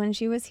was when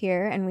she was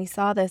here, and we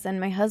saw this, and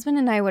my husband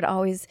and I would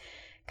always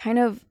kind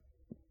of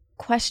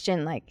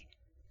question, like,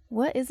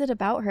 what is it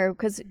about her?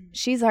 Because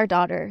she's our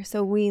daughter,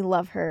 so we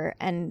love her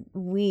and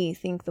we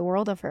think the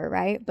world of her,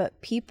 right?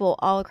 But people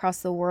all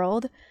across the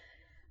world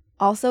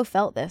also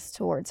felt this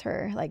towards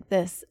her, like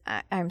this.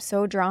 I'm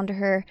so drawn to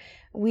her.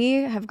 We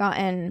have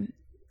gotten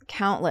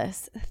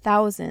countless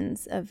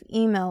thousands of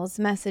emails,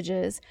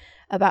 messages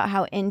about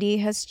how Indy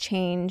has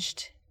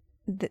changed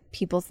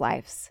people's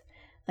lives.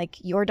 Like,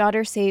 your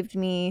daughter saved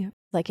me,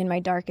 like in my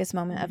darkest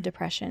moment of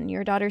depression.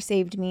 Your daughter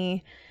saved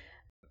me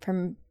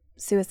from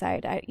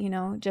suicide.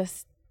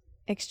 Just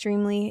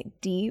extremely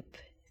deep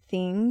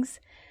things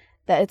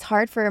that it's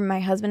hard for my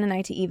husband and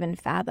I to even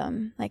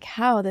fathom. Like,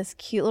 how this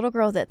cute little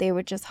girl that they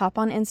would just hop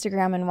on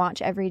Instagram and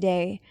watch every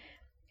day,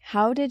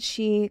 how did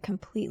she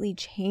completely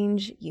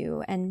change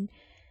you and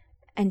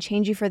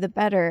change you for the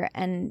better?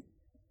 And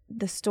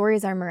the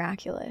stories are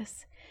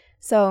miraculous.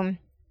 So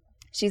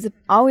she's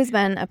always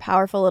been a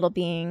powerful little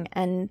being,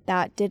 and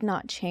that did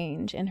not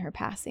change in her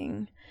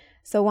passing.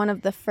 So one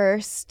of the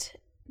first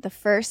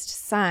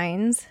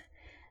signs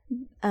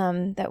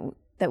that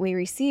we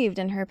received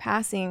in her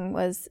passing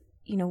was,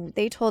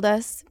 they told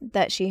us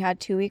that she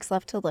had 2 weeks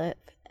left to live,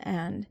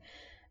 and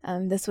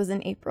this was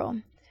in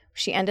April.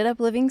 She ended up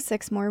living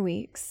 6 more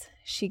weeks.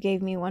 She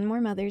gave me one more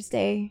Mother's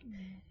Day.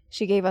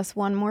 She gave us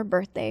one more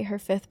birthday, her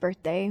 5th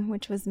birthday,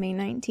 which was May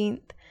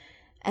 19th.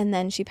 And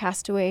then she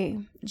passed away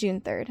June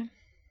 3rd.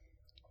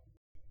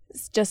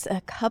 It's just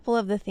a couple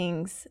of the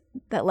things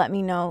that let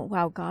me know,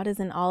 wow, God is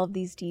in all of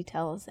these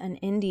details, and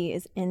Indy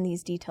is in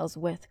these details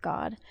with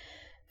God.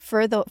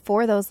 For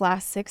those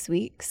last 6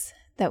 weeks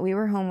that we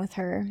were home with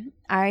her,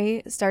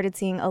 I started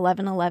seeing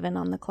 11:11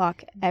 on the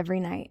clock every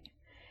night.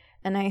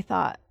 And I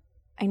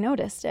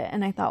noticed it,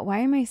 and I thought, why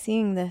am I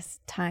seeing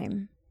this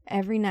time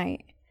every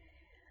night?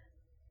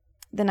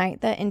 The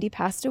night that Indy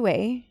passed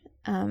away,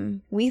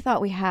 we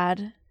thought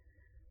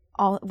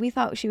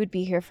she would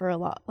be here for a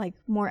lot, like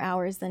more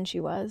hours than she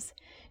was.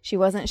 She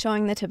wasn't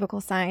showing the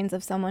typical signs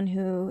of someone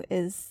who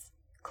is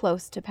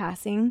close to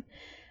passing.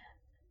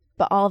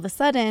 But all of a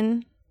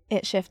sudden,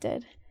 it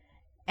shifted,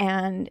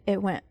 and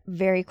it went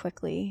very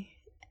quickly,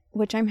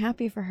 which I'm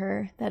happy for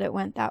her that it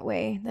went that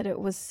way, that it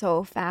was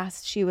so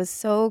fast. She was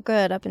so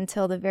good up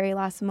until the very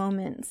last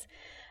moments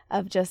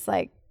of just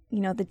like,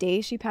 the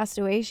day she passed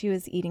away, she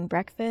was eating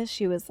breakfast,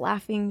 she was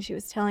laughing, she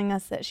was telling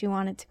us that she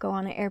wanted to go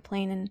on an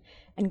airplane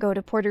and go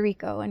to Puerto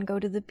Rico and go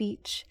to the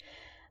beach.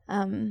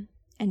 And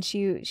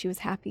she was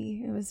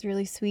happy. It was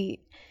really sweet.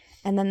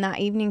 And then that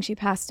evening she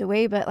passed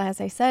away, but as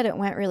I said, it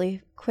went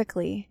really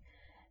quickly.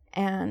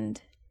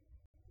 And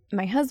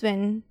my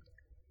husband,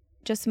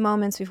 just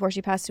moments before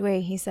she passed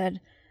away, he said,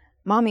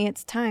 "Mommy,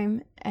 it's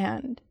time."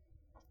 And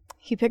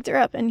he picked her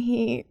up, and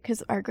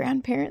because our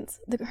parents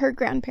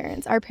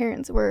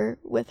were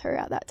with her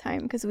at that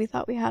time because we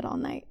thought we had all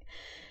night.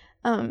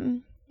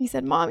 He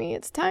said, "Mommy,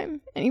 it's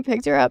time." And he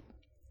picked her up,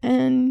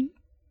 and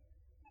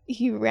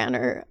he ran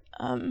her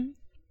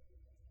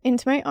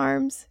into my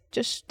arms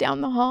just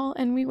down the hall,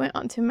 and we went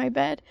onto my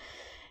bed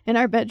in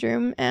our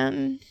bedroom,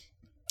 and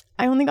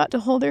I only got to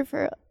hold her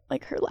for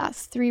like her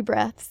last 3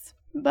 breaths,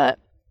 but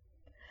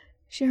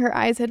her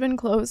eyes had been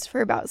closed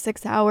for about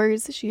 6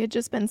 hours. She had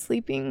just been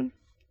sleeping.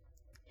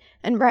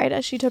 And right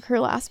as she took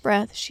her last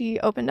breath, she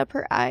opened up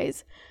her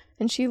eyes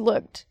and she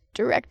looked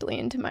directly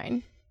into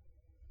mine,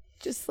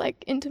 just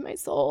like into my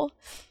soul.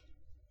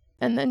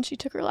 And then she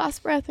took her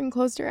last breath and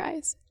closed her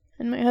eyes.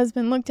 And my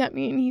husband looked at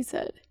me and he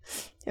said,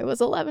 "It was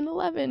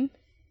 11:11.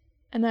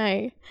 And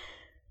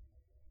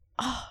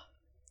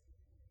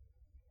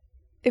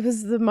it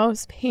was the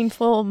most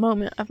painful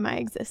moment of my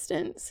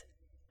existence,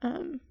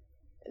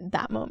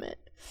 that moment.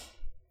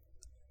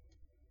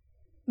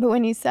 But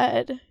when he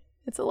said,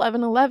 "It's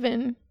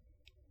 11:11,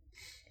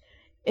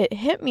 it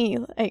hit me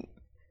like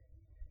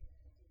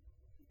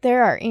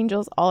there are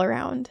angels all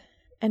around,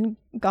 and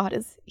God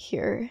is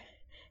here,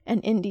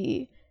 and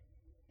Indy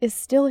is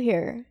still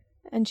here,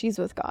 and she's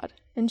with God,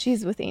 and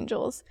she's with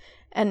angels,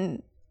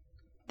 and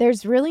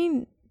there's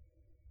really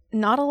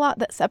not a lot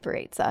that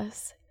separates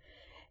us."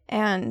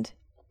 And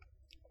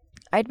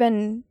I'd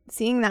been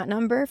seeing that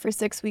number for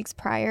 6 weeks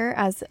prior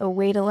as a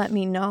way to let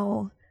me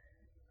know,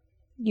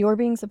 you're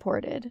being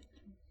supported.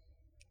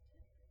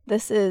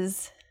 This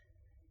is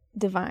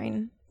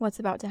divine, what's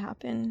about to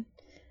happen,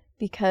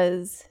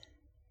 because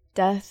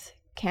death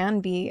can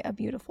be a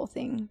beautiful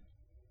thing.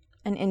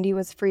 and Indy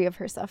was free of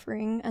her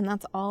suffering. And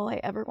that's all I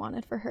ever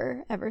wanted for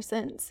her ever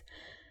since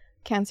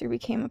cancer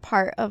became a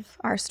part of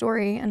our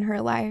story and her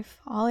life.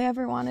 All I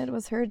ever wanted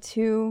was her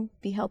to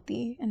be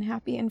healthy and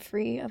happy and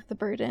free of the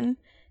burden,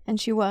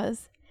 and she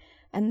was.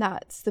 And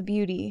that's the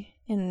beauty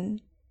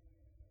in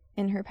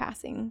her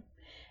passing.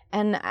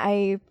 And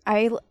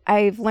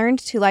I've learned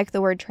to like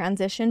the word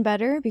transition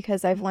better,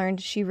 because I've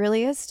learned she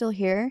really is still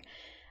here.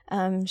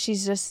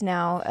 She's just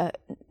now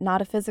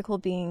not a physical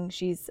being.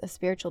 She's a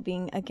spiritual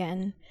being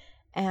again,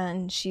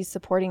 and she's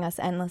supporting us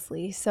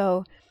endlessly.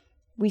 So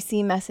we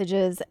see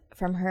messages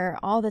from her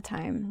all the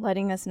time,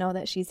 letting us know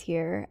that she's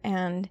here,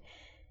 and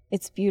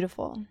it's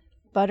beautiful.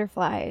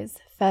 Butterflies,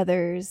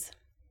 feathers,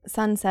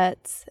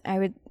 sunsets.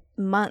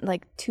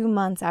 2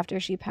 months after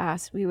she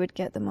passed, we would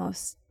get the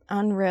most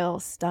unreal,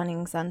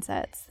 stunning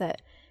sunsets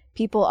that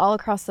people all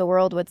across the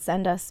world would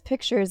send us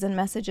pictures and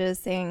messages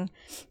saying,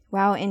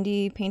 wow,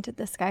 Indy painted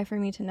the sky for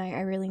me tonight.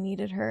 I really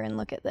needed her, and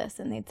look at this.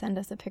 And they'd send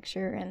us a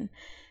picture, and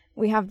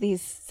we have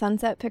these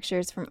sunset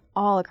pictures from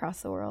all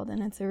across the world,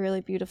 and it's a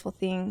really beautiful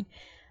thing.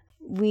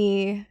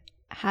 We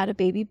had a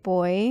baby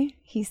boy.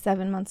 He's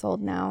 7 months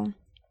old now,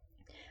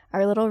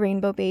 our little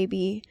rainbow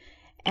baby,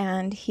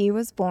 and he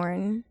was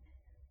born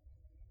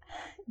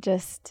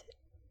just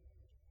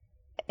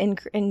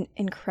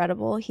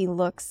incredible. He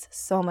looks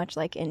so much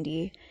like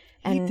Indy,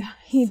 and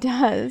he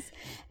does.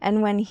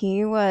 And when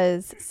he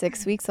was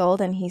 6 weeks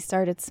old and he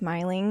started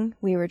smiling,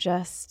 we were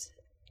just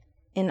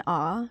in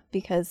awe,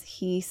 because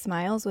he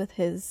smiles with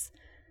his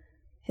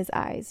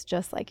eyes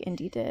just like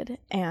Indy did,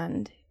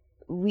 and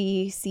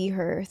we see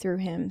her through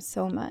him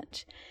so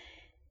much.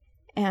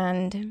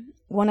 And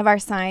one of our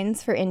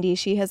signs for Indy,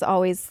 she has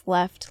always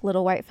left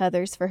little white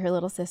feathers for her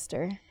little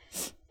sister,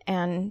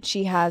 and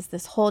she has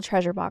this whole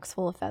treasure box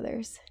full of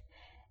feathers.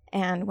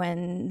 And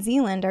when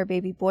Zealand, our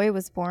baby boy,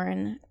 was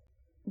born,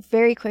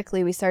 very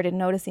quickly we started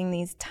noticing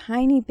these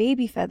tiny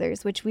baby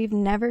feathers, which we've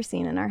never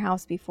seen in our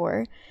house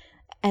before.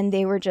 And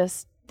they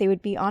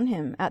would be on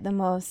him at the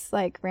most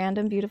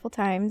random beautiful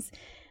times,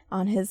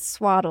 on his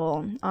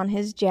swaddle, on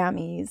his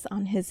jammies,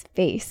 on his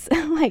face.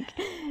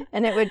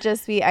 And it would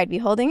just be, I'd be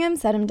holding him,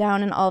 set him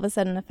down, and all of a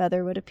sudden a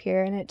feather would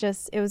appear. And it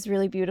was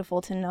really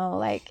beautiful to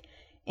know,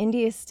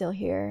 Indy is still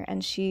here,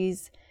 and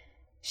she's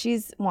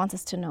wants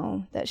us to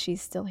know that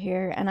she's still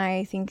here. And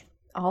I think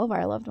all of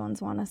our loved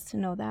ones want us to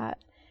know that.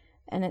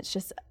 And it's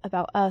just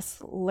about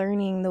us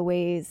learning the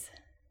ways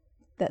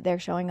that they're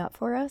showing up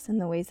for us and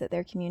the ways that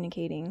they're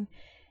communicating.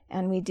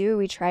 And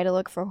we try to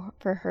look for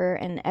her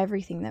in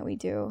everything that we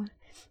do.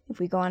 If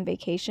we go on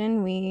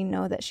vacation, we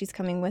know that she's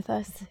coming with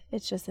us.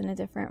 It's just in a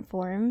different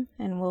form,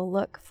 and we'll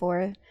look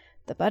for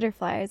the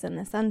butterflies and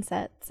the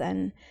sunsets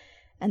and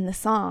the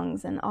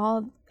songs and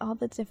all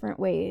the different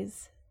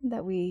ways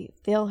that we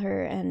feel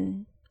her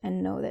and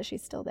know that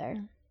she's still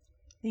there.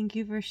 Thank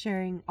you for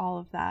sharing all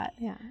of that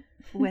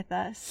with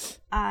us.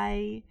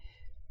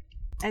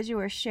 As you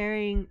were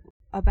sharing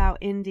about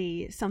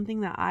Indy,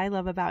 something that I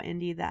love about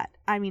Indy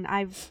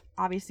I've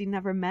obviously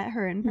never met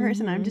her in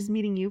person. I'm just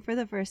meeting you for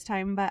the first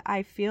time, but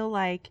I feel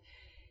like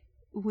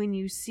when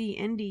you see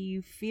Indy,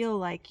 you feel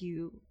like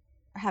you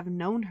have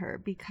known her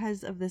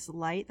because of this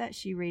light that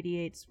she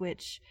radiates,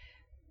 which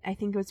I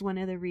think was one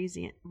of the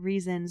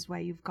reasons why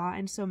you've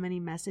gotten so many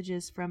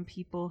messages from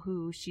people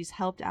who she's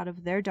helped out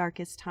of their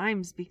darkest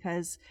times,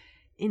 because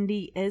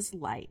Indy is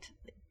light.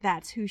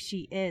 That's who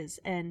she is.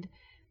 And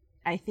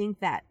I think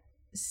that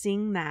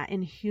seeing that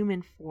in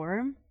human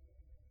form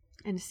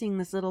and seeing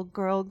this little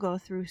girl go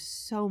through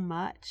so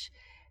much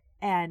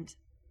and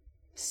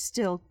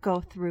still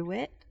go through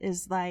it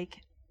is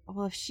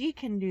well, if she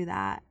can do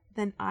that,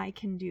 then I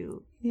can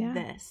do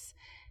this.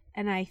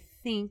 And I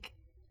think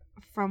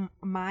from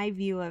my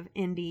view of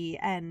Indy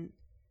and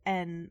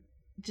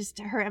just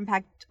her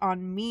impact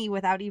on me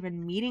without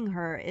even meeting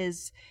her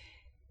is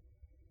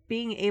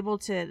being able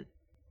to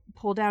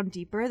pull down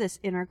deeper this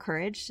inner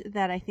courage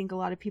that I think a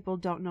lot of people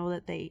don't know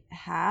that they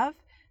have,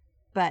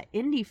 but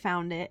Indy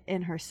found it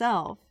in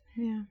herself.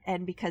 Yeah.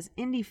 And because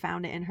Indy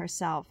found it in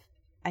herself,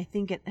 I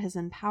think it has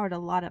empowered a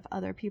lot of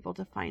other people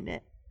to find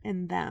it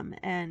in them.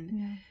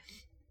 And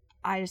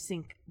I just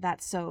think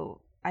that's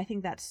so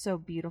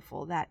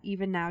beautiful that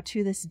even now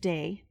to this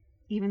day,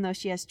 even though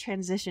she has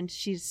transitioned,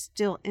 she's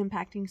still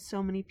impacting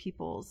so many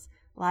people's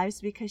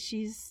lives because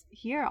she's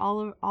here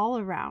all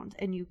around,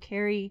 and you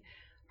carry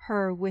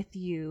her with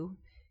you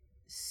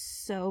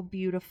so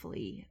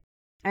beautifully.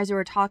 As we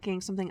were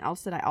talking, something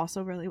else that I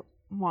also really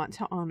want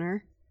to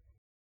honor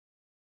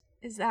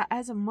is that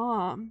as a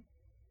mom,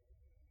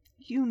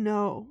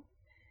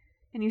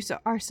 and you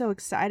are so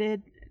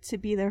excited to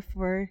be there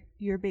for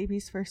your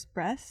baby's first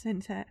breaths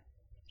and to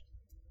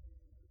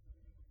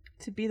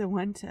be the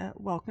one to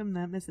welcome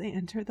them as they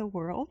enter the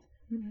world.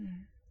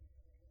 Mm-hmm.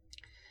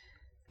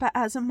 But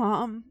as a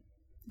mom,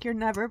 you're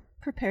never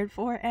prepared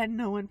for, and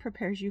no one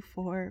prepares you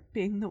for,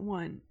 being the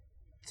one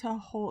to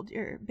hold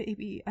your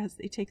baby as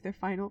they take their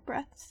final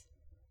breaths.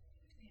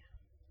 Yeah.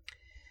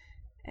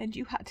 And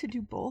you had to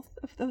do both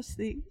of those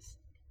things.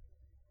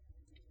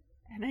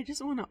 And I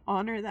just want to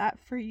honor that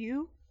for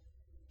you.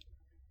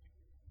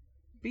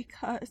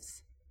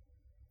 because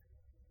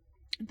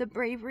the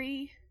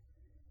bravery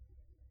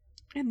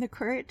and the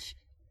courage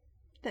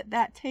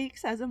that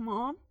takes as a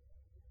mom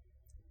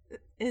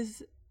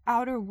is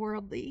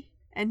outer-worldly,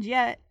 and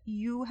yet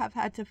you have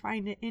had to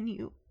find it in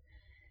you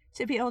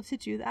to be able to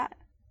do that.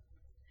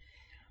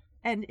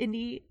 And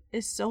Indy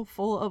is so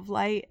full of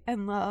light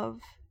and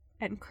love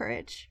and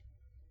courage.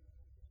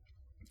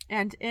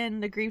 And in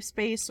the grief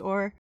space,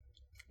 or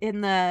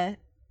in the,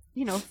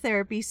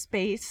 therapy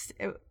space,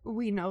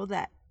 we know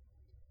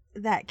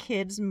that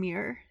kids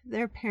mirror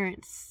their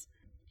parents'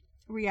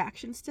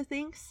 reactions to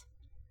things.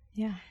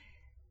 Yeah.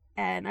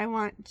 And I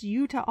want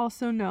you to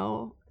also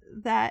know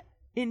that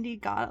Indy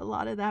got a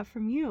lot of that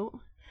from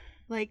you.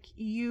 Like,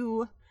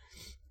 the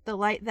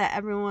light that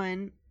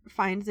everyone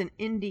finds in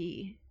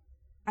Indy,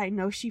 I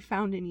know she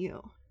found in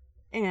you.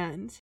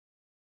 And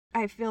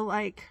I feel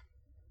like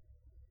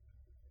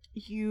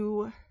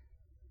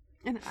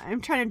and I'm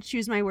trying to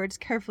choose my words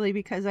carefully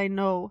because I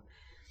know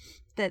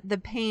that the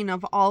pain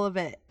of all of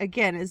it,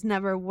 again, is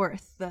never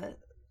worth the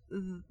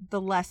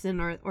lesson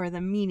or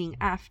the meaning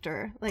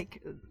after.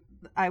 Like,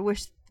 I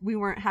wish we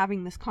weren't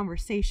having this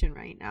conversation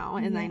right now,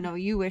 and I know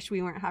you wish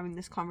we weren't having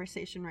this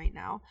conversation right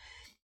now,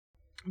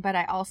 but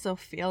I also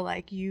feel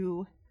like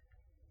you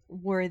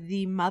were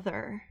the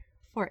mother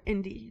for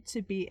Indy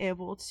to be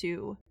able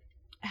to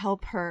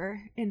help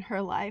her in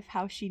her life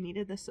how she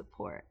needed the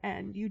support,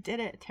 and you did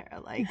it,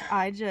 Terah. Like,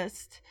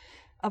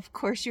 of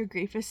course your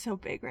grief is so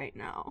big right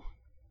now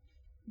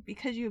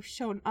because you've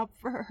shown up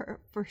for her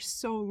for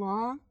so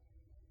long,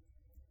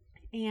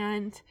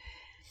 and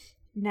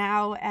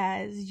now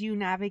as you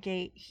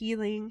navigate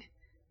healing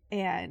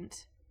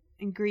and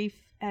grief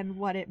and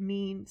what it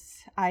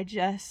means, I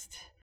just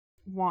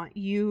want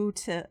you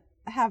to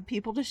have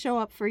people to show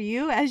up for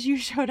you as you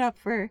showed up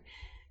for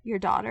your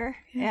daughter.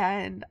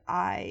 And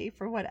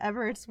for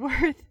whatever it's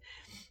worth,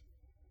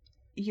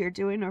 you're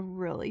doing a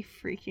really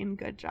freaking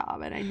good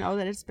job. And I know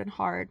that it's been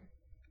hard.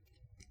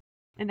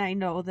 And I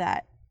know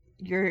that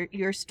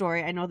your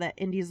story, I know that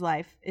Indy's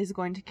life is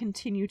going to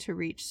continue to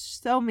reach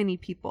so many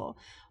people.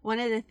 One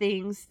of the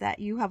things that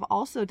you have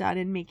also done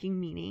in making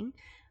meaning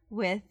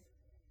with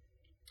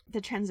the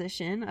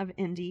transition of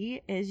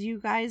Indy is you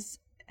guys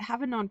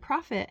have a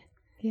nonprofit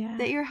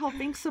that you're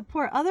helping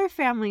support other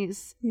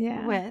families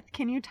with.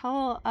 Can you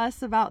tell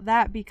us about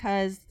that?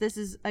 Because this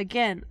is,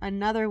 again,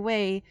 another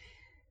way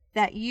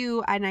that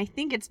you, and I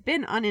think it's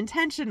been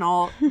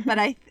unintentional, but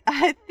I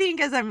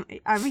think as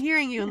I'm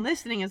hearing you and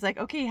listening, it's like,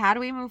 okay, how do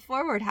we move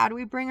forward? How do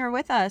we bring her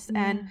with us?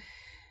 And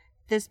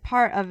this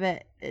part of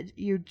it,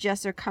 you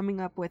just are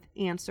coming up with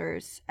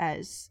answers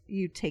as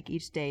you take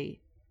each day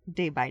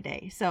by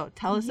day. So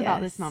tell us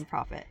about this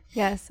nonprofit.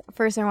 Yes.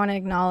 First, I want to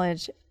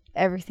acknowledge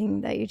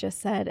everything that you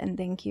just said, and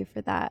thank you for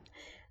that.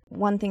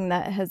 One thing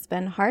that has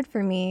been hard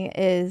for me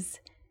is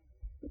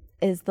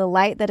the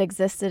light that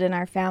existed in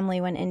our family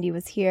when Indy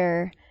was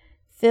here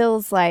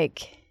feels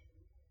like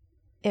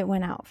it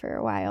went out for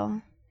a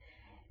while.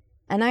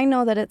 And I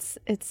know that it's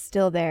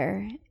still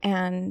there,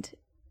 and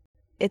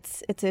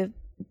it's a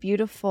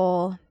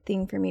beautiful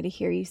thing for me to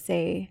hear you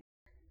say,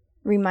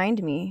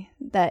 remind me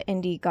that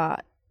Indy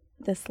got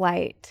this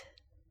light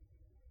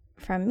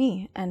from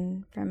me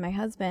and from my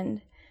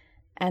husband,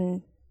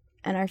 and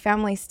our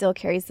family still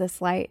carries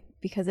this light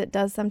because it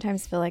does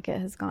sometimes feel like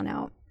it has gone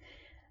out.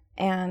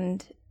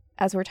 And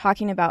as we're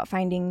talking about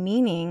finding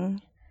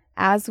meaning,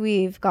 as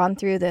we've gone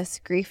through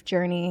this grief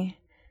journey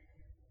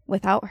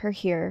without her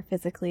here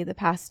physically the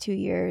past 2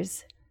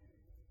 years,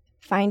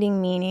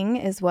 finding meaning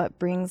is what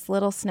brings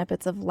little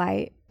snippets of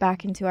light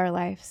back into our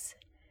lives,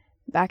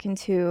 back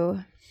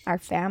into our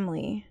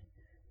family.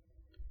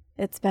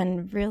 It's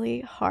been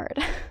really hard.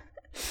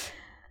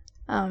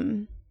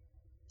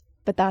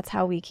 But that's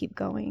how we keep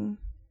going.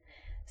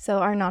 So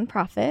our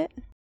nonprofit,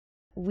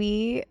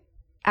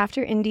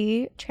 after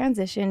Indy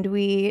transitioned,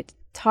 we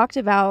talked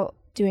about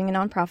doing a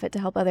nonprofit to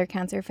help other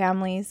cancer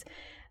families.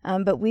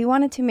 But we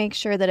wanted to make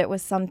sure that it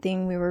was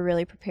something we were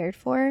really prepared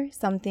for,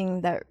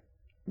 something that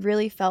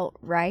really felt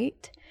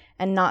right,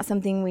 and not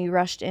something we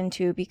rushed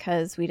into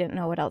because we didn't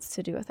know what else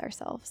to do with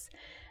ourselves.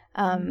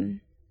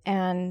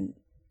 And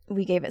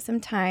we gave it some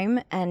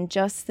time, and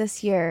just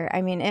this year,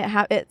 I mean,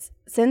 it's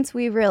since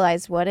we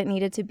realized what it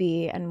needed to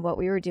be and what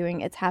we were doing,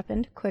 it's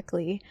happened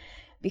quickly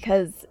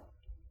because,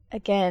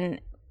 again,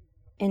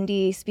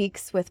 Indy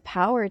speaks with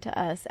power to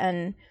us,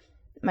 and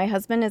my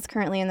husband is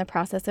currently in the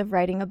process of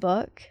writing a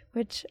book,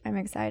 which I'm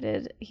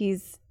excited.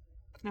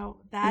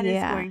 That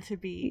is going to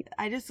be,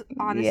 I just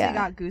honestly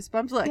got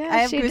goosebumps. Look, Yeah, I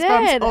have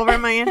goosebumps over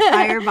my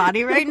entire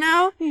body right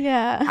now.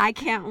 Yeah. I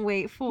can't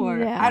wait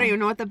for, I don't even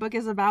know what the book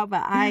is about,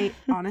 but I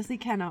honestly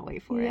cannot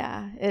wait for it.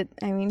 Yeah.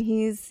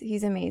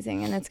 He's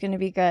amazing, and it's going to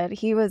be good.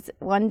 He was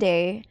one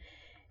day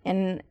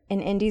in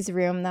Indy's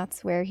room.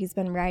 That's where he's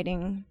been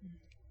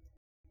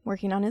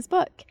working on his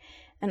book.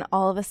 And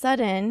all of a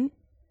sudden,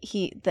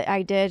 the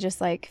idea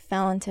just like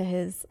fell into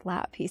his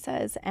lap, he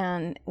says.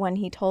 And when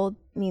he told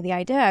me the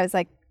idea, I was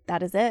like,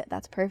 that is it.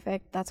 That's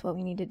perfect. That's what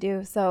we need to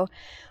do. So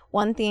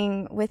one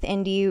thing with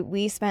Indy,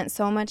 we spent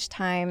so much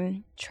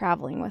time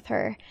traveling with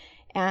her.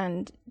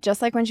 And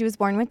just like when she was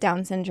born with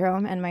Down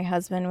syndrome and my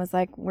husband was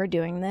like, we're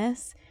doing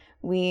this,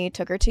 we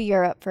took her to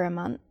Europe for a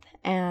month,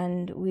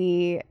 and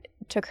we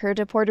took her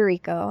to Puerto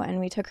Rico, and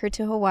we took her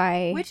to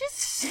Hawaii. Which is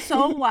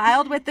so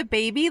wild with the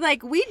baby.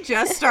 Like, we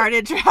just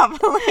started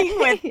traveling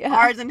with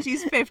ours, and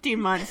she's 15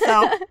 months.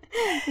 So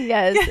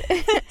yes.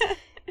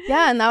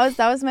 Yeah, and that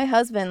was my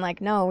husband. Like,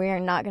 no, we are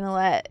not going to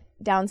let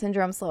Down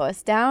syndrome slow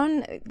us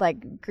down.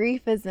 Like,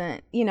 grief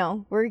isn't,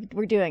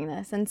 we're doing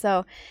this. And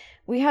so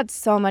we had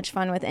so much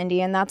fun with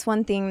Indy, and that's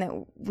one thing that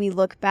we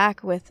look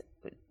back with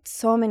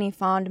so many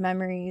fond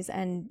memories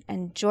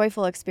and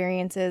joyful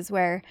experiences,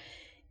 where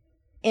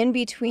in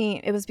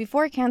between, it was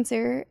before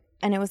cancer,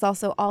 and it was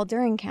also all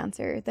during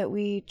cancer, that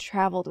we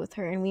traveled with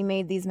her and we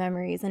made these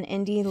memories. And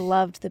Indy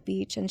loved the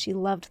beach, and she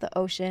loved the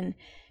ocean.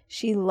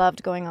 She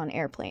loved going on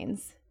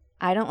airplanes.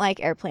 I don't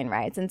like airplane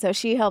rides, and so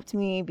she helped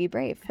me be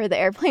brave for the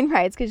airplane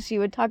rides, because she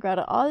would talk about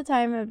it all the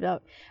time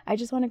about, I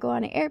just want to go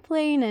on an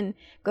airplane and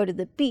go to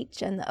the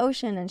beach and the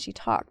ocean, and she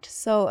talked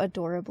so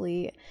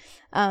adorably.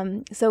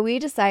 So we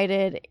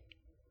decided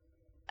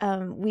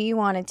we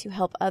wanted to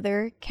help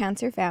other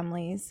cancer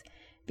families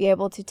be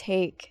able to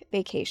take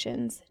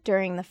vacations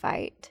during the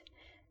fight.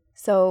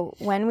 So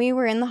when we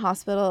were in the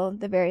hospital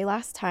the very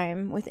last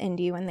time with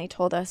Indy, when they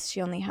told us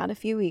she only had a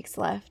few weeks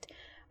left,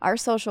 our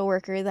social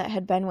worker that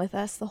had been with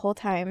us the whole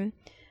time,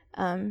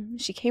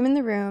 she came in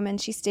the room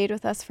and she stayed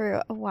with us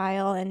for a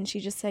while, and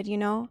she just said,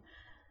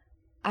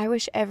 I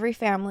wish every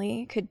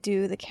family could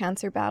do the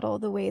cancer battle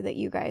the way that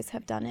you guys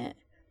have done it.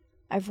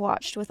 I've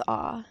watched with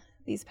awe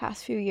these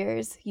past few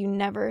years. You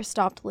never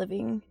stopped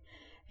living,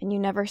 and you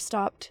never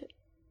stopped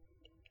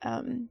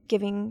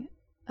giving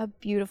a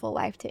beautiful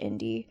life to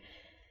Indy.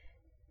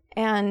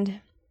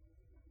 And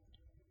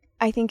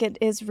I think it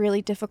is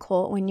really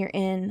difficult when you're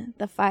in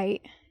the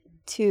fight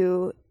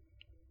to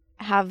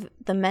have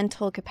the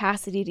mental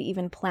capacity to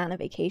even plan a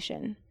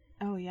vacation.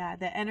 Oh, yeah.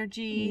 The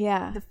energy,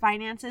 yeah, the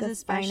finances,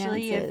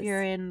 especially if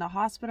you're in the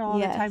hospital all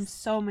the time,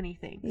 so many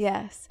things.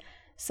 Yes.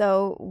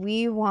 So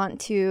we want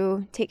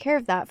to take care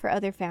of that for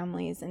other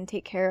families and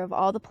take care of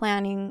all the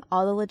planning,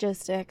 all the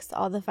logistics,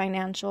 all the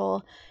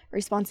financial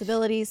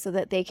responsibilities, so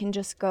that they can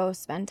just go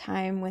spend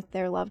time with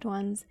their loved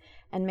ones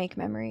and make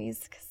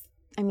memories. 'Cause,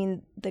 I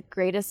mean,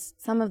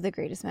 some of the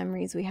greatest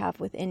memories we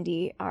have with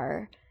Indy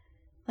are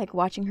like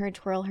watching her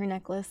twirl her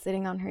necklace,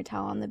 sitting on her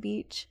towel on the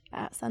beach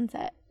at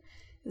sunset.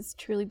 It was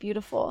truly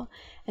beautiful,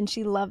 and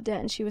she loved it,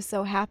 and she was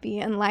so happy.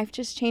 And life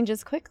just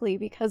changes quickly,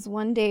 because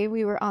one day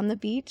we were on the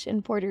beach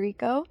in Puerto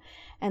Rico,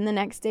 and the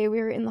next day we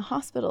were in the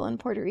hospital in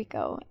Puerto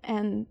Rico,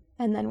 and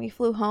then we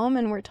flew home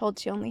and were told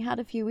she only had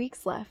a few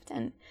weeks left.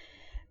 And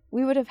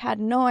we would have had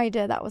no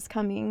idea that was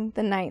coming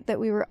the night that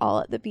we were all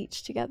at the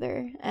beach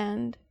together.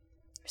 And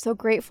we're so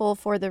grateful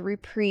for the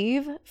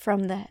reprieve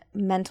from the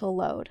mental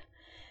load,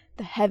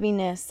 the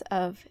heaviness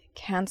of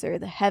cancer,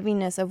 the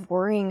heaviness of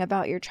worrying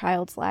about your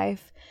child's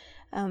life.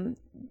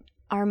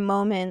 Our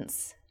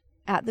moments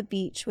at the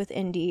beach with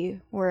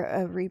Indy were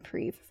a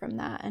reprieve from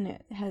that, and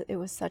it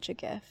was such a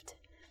gift.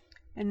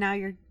 And now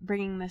you're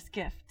bringing this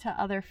gift to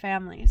other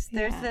families.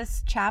 There's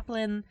this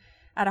chaplain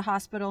at a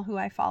hospital who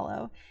I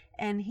follow,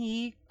 and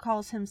he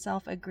calls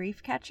himself a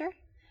grief catcher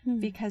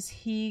because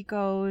he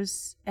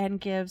goes and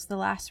gives the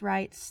last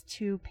rites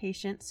to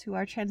patients who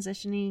are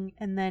transitioning,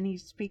 and then he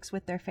speaks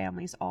with their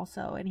families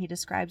also, and he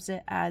describes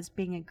it as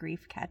being a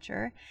grief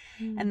catcher.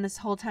 And this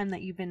whole time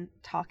that you've been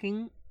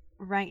talking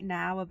right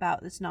now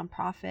about this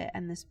nonprofit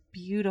and this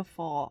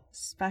beautiful,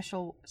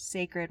 special,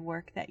 sacred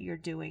work that you're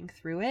doing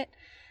through it,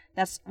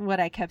 that's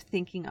what I kept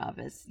thinking of,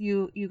 is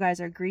you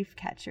guys are grief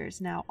catchers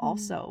now,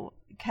 also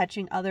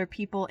catching other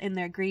people in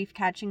their grief,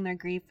 catching their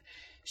grief,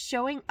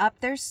 showing up.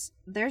 There's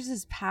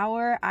this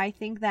power, I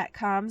think, that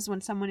comes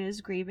when someone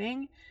is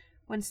grieving,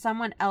 when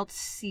someone else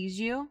sees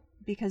you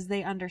because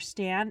they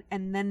understand,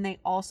 and then they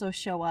also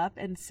show up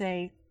and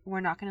say,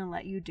 we're not going to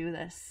let you do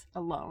this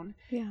alone.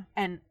 Yeah.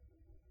 And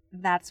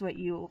that's what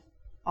you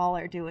all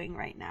are doing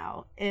right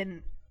now,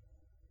 and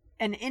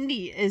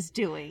Indy is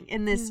doing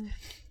in this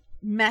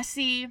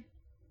messy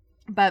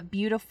but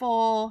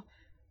beautiful,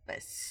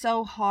 but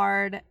so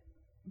hard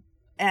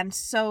and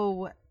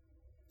so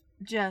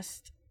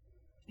just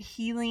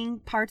healing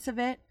parts of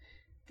it,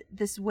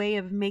 this way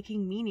of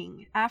making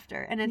meaning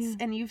after. And it's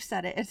and you've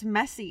said it, it's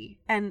messy,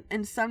 and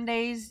some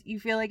days you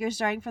feel like you're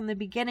starting from the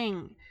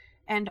beginning.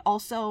 And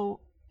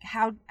also,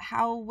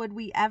 how would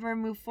we ever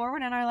move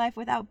forward in our life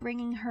without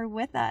bringing her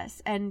with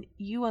us? And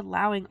you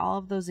allowing all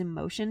of those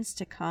emotions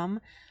to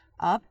come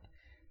up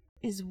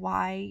is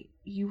why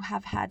you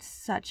have had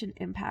such an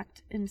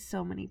impact in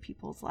so many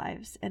people's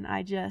lives. And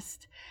I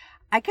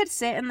could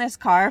sit in this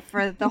car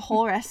for the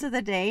whole rest of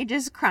the day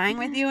just crying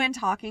with you and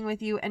talking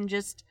with you and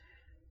just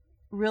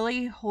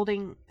really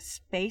holding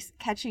space,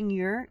 catching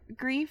your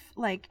grief,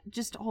 like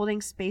just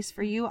holding space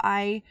for you.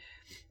 I've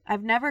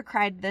never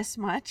cried this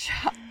much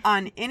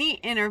on any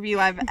interview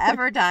I've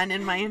ever done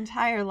in my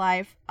entire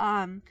life.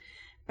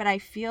 But I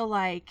feel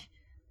like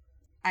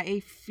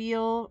I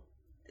feel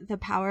the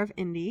power of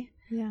Indy.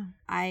 Yeah.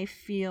 I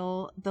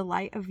feel the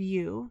light of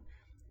you.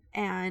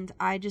 And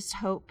I just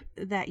hope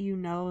that you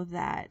know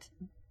that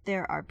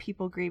there are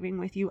people grieving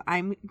with you.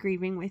 I'm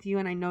grieving with you.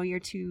 And I know you're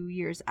 2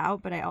 years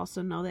out, but I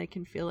also know that I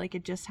can feel like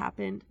it just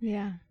happened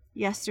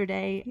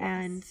yesterday. Yes.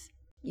 And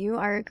you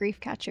are a grief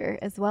catcher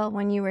as well.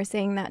 When you were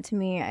saying that to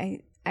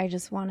me, I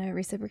just want to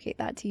reciprocate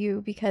that to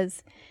you,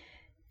 because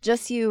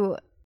just you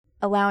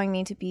allowing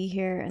me to be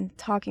here and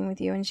talking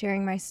with you and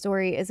sharing my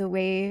story is a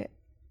way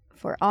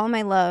for all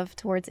my love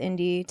towards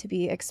Indy to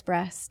be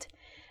expressed.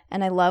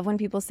 And I love when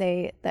people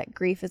say that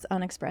grief is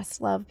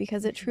unexpressed love,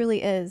 because it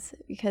truly is.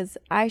 Because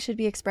I should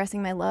be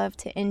expressing my love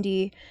to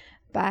Indy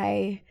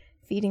by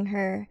feeding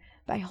her,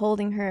 by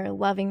holding her,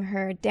 loving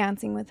her,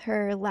 dancing with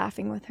her,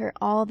 laughing with her,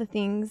 all the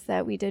things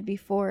that we did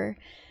before.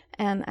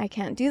 And I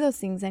can't do those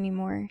things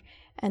anymore.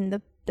 And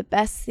the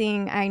best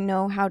thing I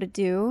know how to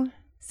do,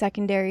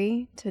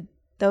 secondary to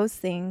those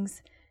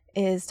things,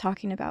 is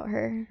talking about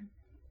her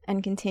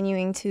and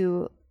continuing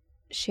to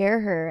share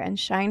her and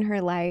shine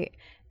her light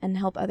and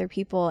help other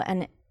people.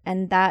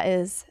 And that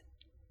is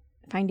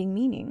finding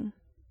meaning.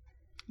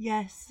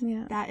 yes,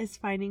 Yeah. that is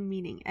finding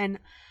meaning. And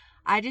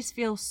I just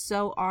feel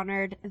so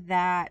honored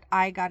that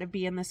I got to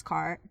be in this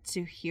car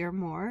to hear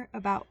more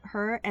about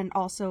her and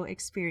also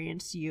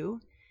experience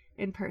you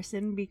in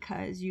person,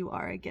 because you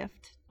are a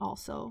gift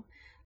also.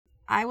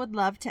 I would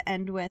love to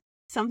end with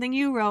something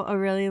you wrote a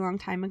really long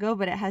time ago,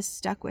 but it has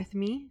stuck with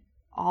me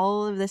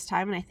all of this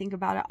time, and I think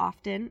about it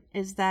often,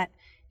 is that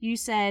you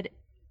said,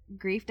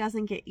 grief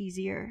doesn't get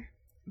easier,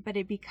 but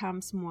it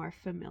becomes more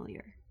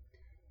familiar.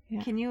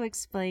 Yeah. Can you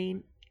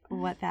explain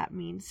what that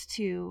means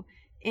to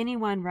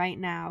anyone right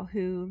now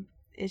who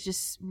is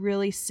just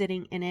really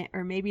sitting in it,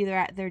 or maybe they're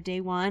at their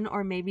day 1,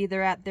 or maybe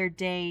they're at their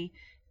day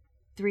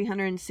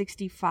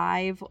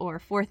 365 or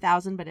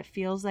 4,000, but it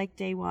feels like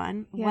day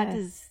 1? Yes. What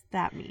does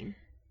that mean?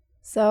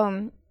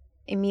 So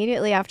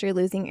immediately after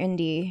losing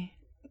Indy,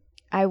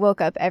 I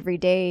woke up every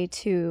day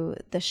to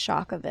the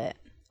shock of it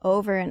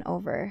over and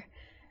over.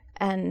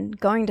 And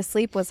going to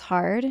sleep was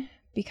hard,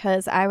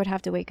 because I would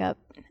have to wake up.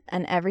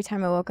 And every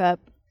time I woke up,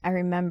 I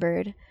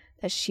remembered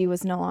that she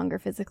was no longer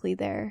physically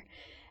there.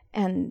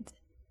 And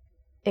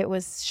it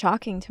was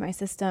shocking to my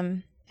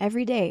system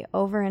every day,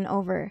 over and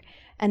over.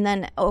 And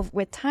then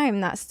with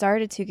time, that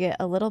started to get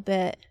a little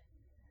bit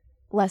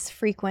less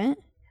frequent,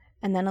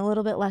 and then a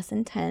little bit less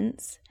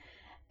intense.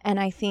 And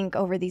I think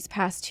over these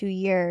past 2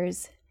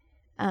 years,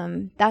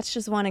 that's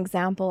just one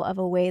example of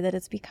a way that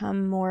it's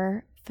become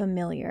more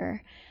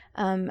familiar.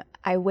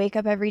 I wake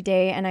up every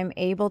day and I'm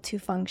able to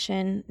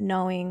function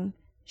knowing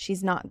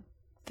she's not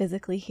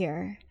physically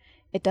here.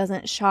 It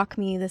doesn't shock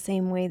me the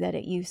same way that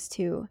it used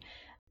to.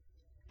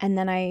 And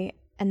then I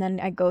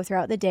go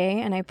throughout the day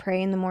and I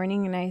pray in the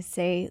morning and I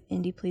say,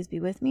 Indy, please be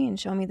with me and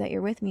show me that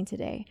you're with me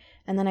today.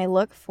 And then I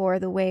look for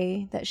the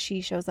way that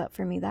she shows up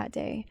for me that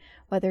day,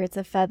 whether it's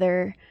a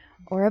feather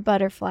or a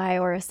butterfly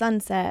or a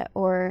sunset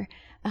or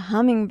a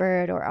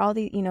hummingbird or all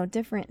the,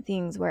 different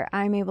things where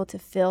I'm able to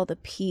feel the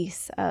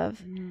peace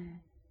of,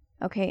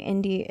 okay,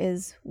 Indy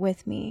is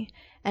with me.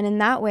 And in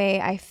that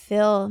way, I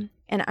feel,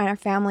 and our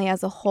family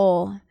as a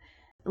whole,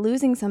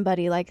 losing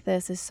somebody like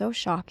this is so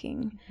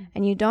shocking.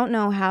 And you don't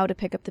know how to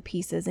pick up the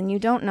pieces, and you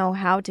don't know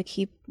how to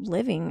keep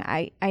living.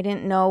 I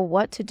didn't know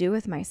what to do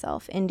with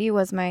myself. Indy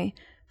was my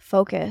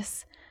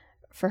focus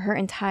for her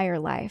entire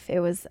life. It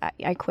was,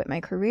 I quit my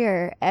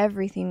career.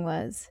 Everything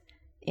was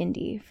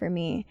Indy for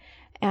me.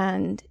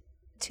 And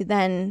to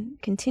then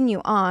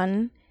continue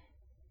on,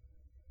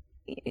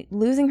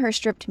 losing her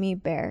stripped me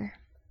bare.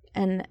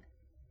 And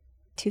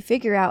to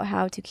figure out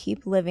how to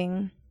keep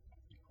living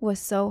was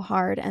so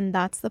hard. And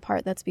that's the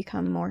part that's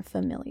become more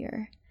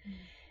familiar.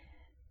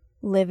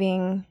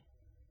 Living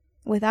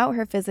without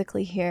her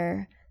physically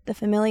here, the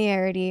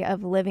familiarity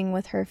of living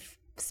with her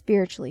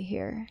spiritually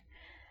here.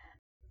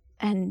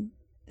 And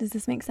does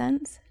this make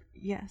sense?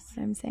 Yes.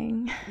 What I'm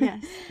saying?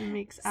 Yes, it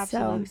makes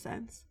absolute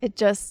sense.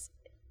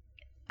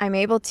 I'm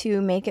able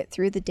to make it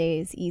through the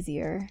days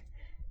easier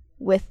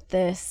with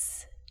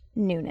this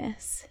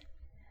newness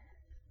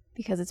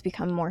because it's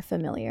become more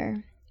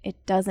familiar. It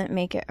doesn't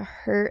make it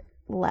hurt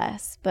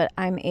less, but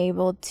I'm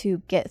able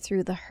to get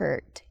through the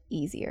hurt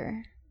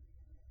easier.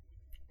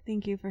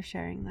 Thank you for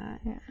sharing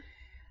that. Yeah.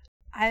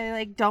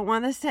 I don't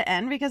want this to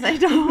end because I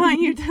don't want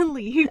you to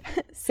leave.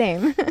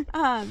 Same.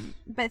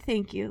 But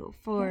thank you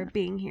for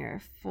being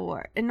here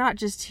and not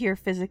just here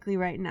physically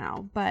right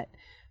now, but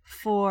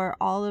for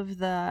all of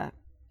the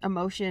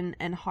emotion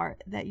and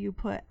heart that you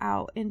put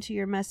out into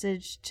your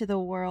message to the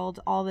world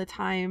all the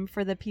time,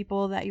 for the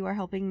people that you are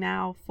helping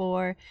now,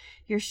 for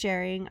your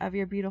sharing of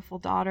your beautiful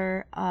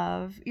daughter,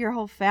 of your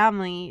whole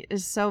family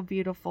is so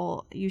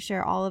beautiful. You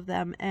share all of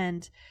them,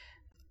 and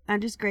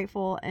I'm just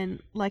grateful and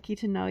lucky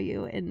to know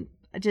you, and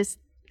just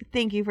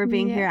thank you for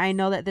being here. I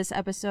know that this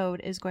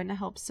episode is going to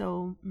help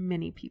so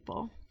many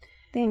people.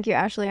 Thank you,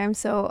 Ashley. I'm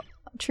so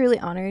truly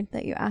honored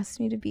that you asked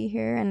me to be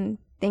here, and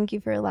thank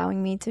you for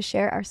allowing me to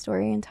share our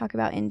story and talk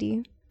about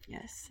Indy.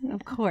 Yes,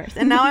 of course.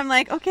 And now I'm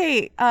like,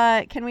 okay,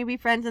 can we be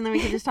friends and then we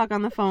can just talk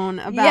on the phone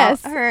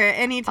about her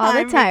anytime?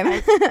 All the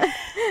time.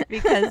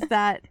 Because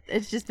that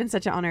it's just been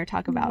such an honor to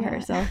talk about her.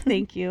 So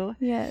thank you.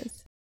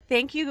 Yes.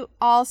 Thank you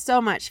all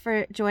so much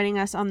for joining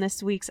us on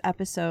this week's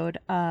episode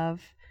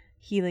of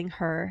Healing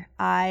Her.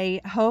 I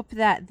hope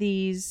that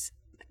these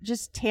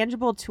just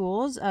tangible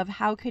tools of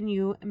how can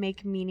you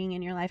make meaning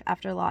in your life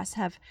after loss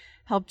have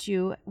helped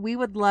you. We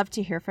would love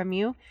to hear from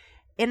you.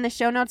 In the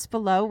show notes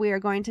below, we are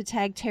going to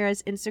tag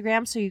Terah's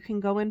Instagram so you can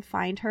go and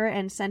find her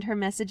and send her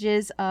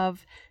messages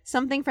of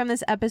something from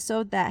this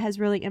episode that has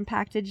really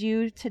impacted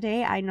you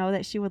today. I know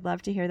that she would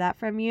love to hear that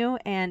from you.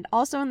 And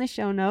also in the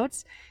show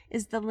notes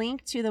is the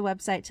link to the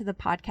website to the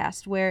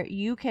podcast where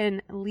you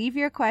can leave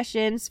your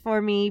questions for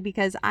me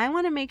because I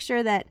want to make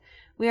sure that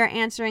we are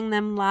answering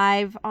them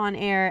live on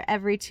air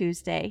every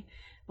Tuesday.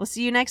 We'll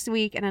see you next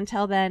week. And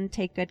until then,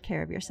 take good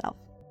care of yourself.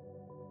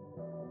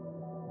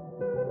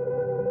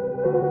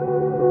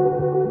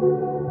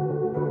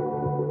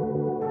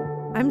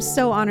 I'm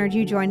so honored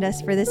you joined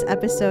us for this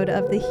episode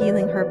of the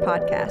Healing Her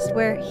podcast,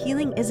 where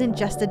healing isn't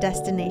just a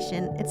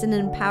destination, it's an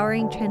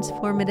empowering,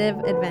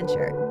 transformative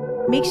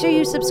adventure. Make sure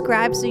you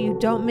subscribe so you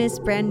don't miss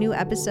brand new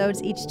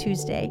episodes each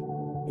Tuesday.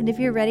 And if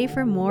you're ready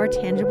for more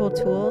tangible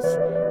tools,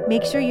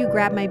 make sure you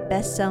grab my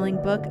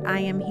best-selling book,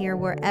 I Am Here,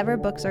 wherever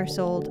books are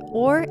sold,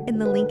 or in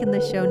the link in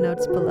the show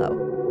notes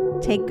below.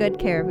 Take good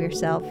care of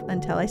yourself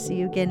until I see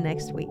you again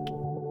next week.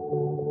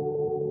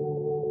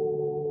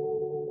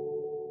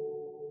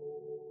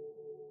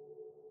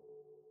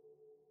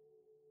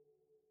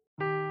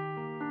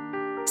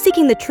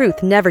 Seeking the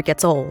truth never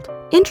gets old.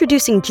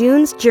 Introducing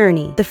June's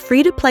Journey, the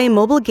free-to-play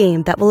mobile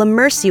game that will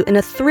immerse you in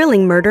a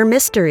thrilling murder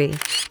mystery.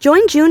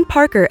 Join June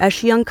Parker as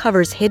she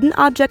uncovers hidden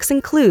objects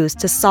and clues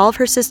to solve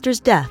her sister's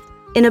death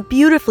in a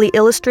beautifully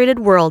illustrated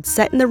world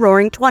set in the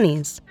Roaring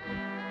 '20s.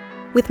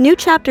 With new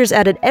chapters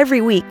added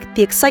every week,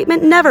 the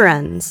excitement never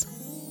ends.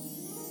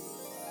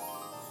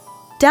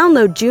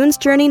 Download June's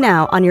Journey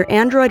now on your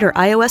Android or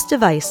iOS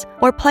device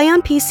or play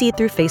on PC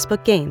through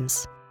Facebook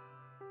Games.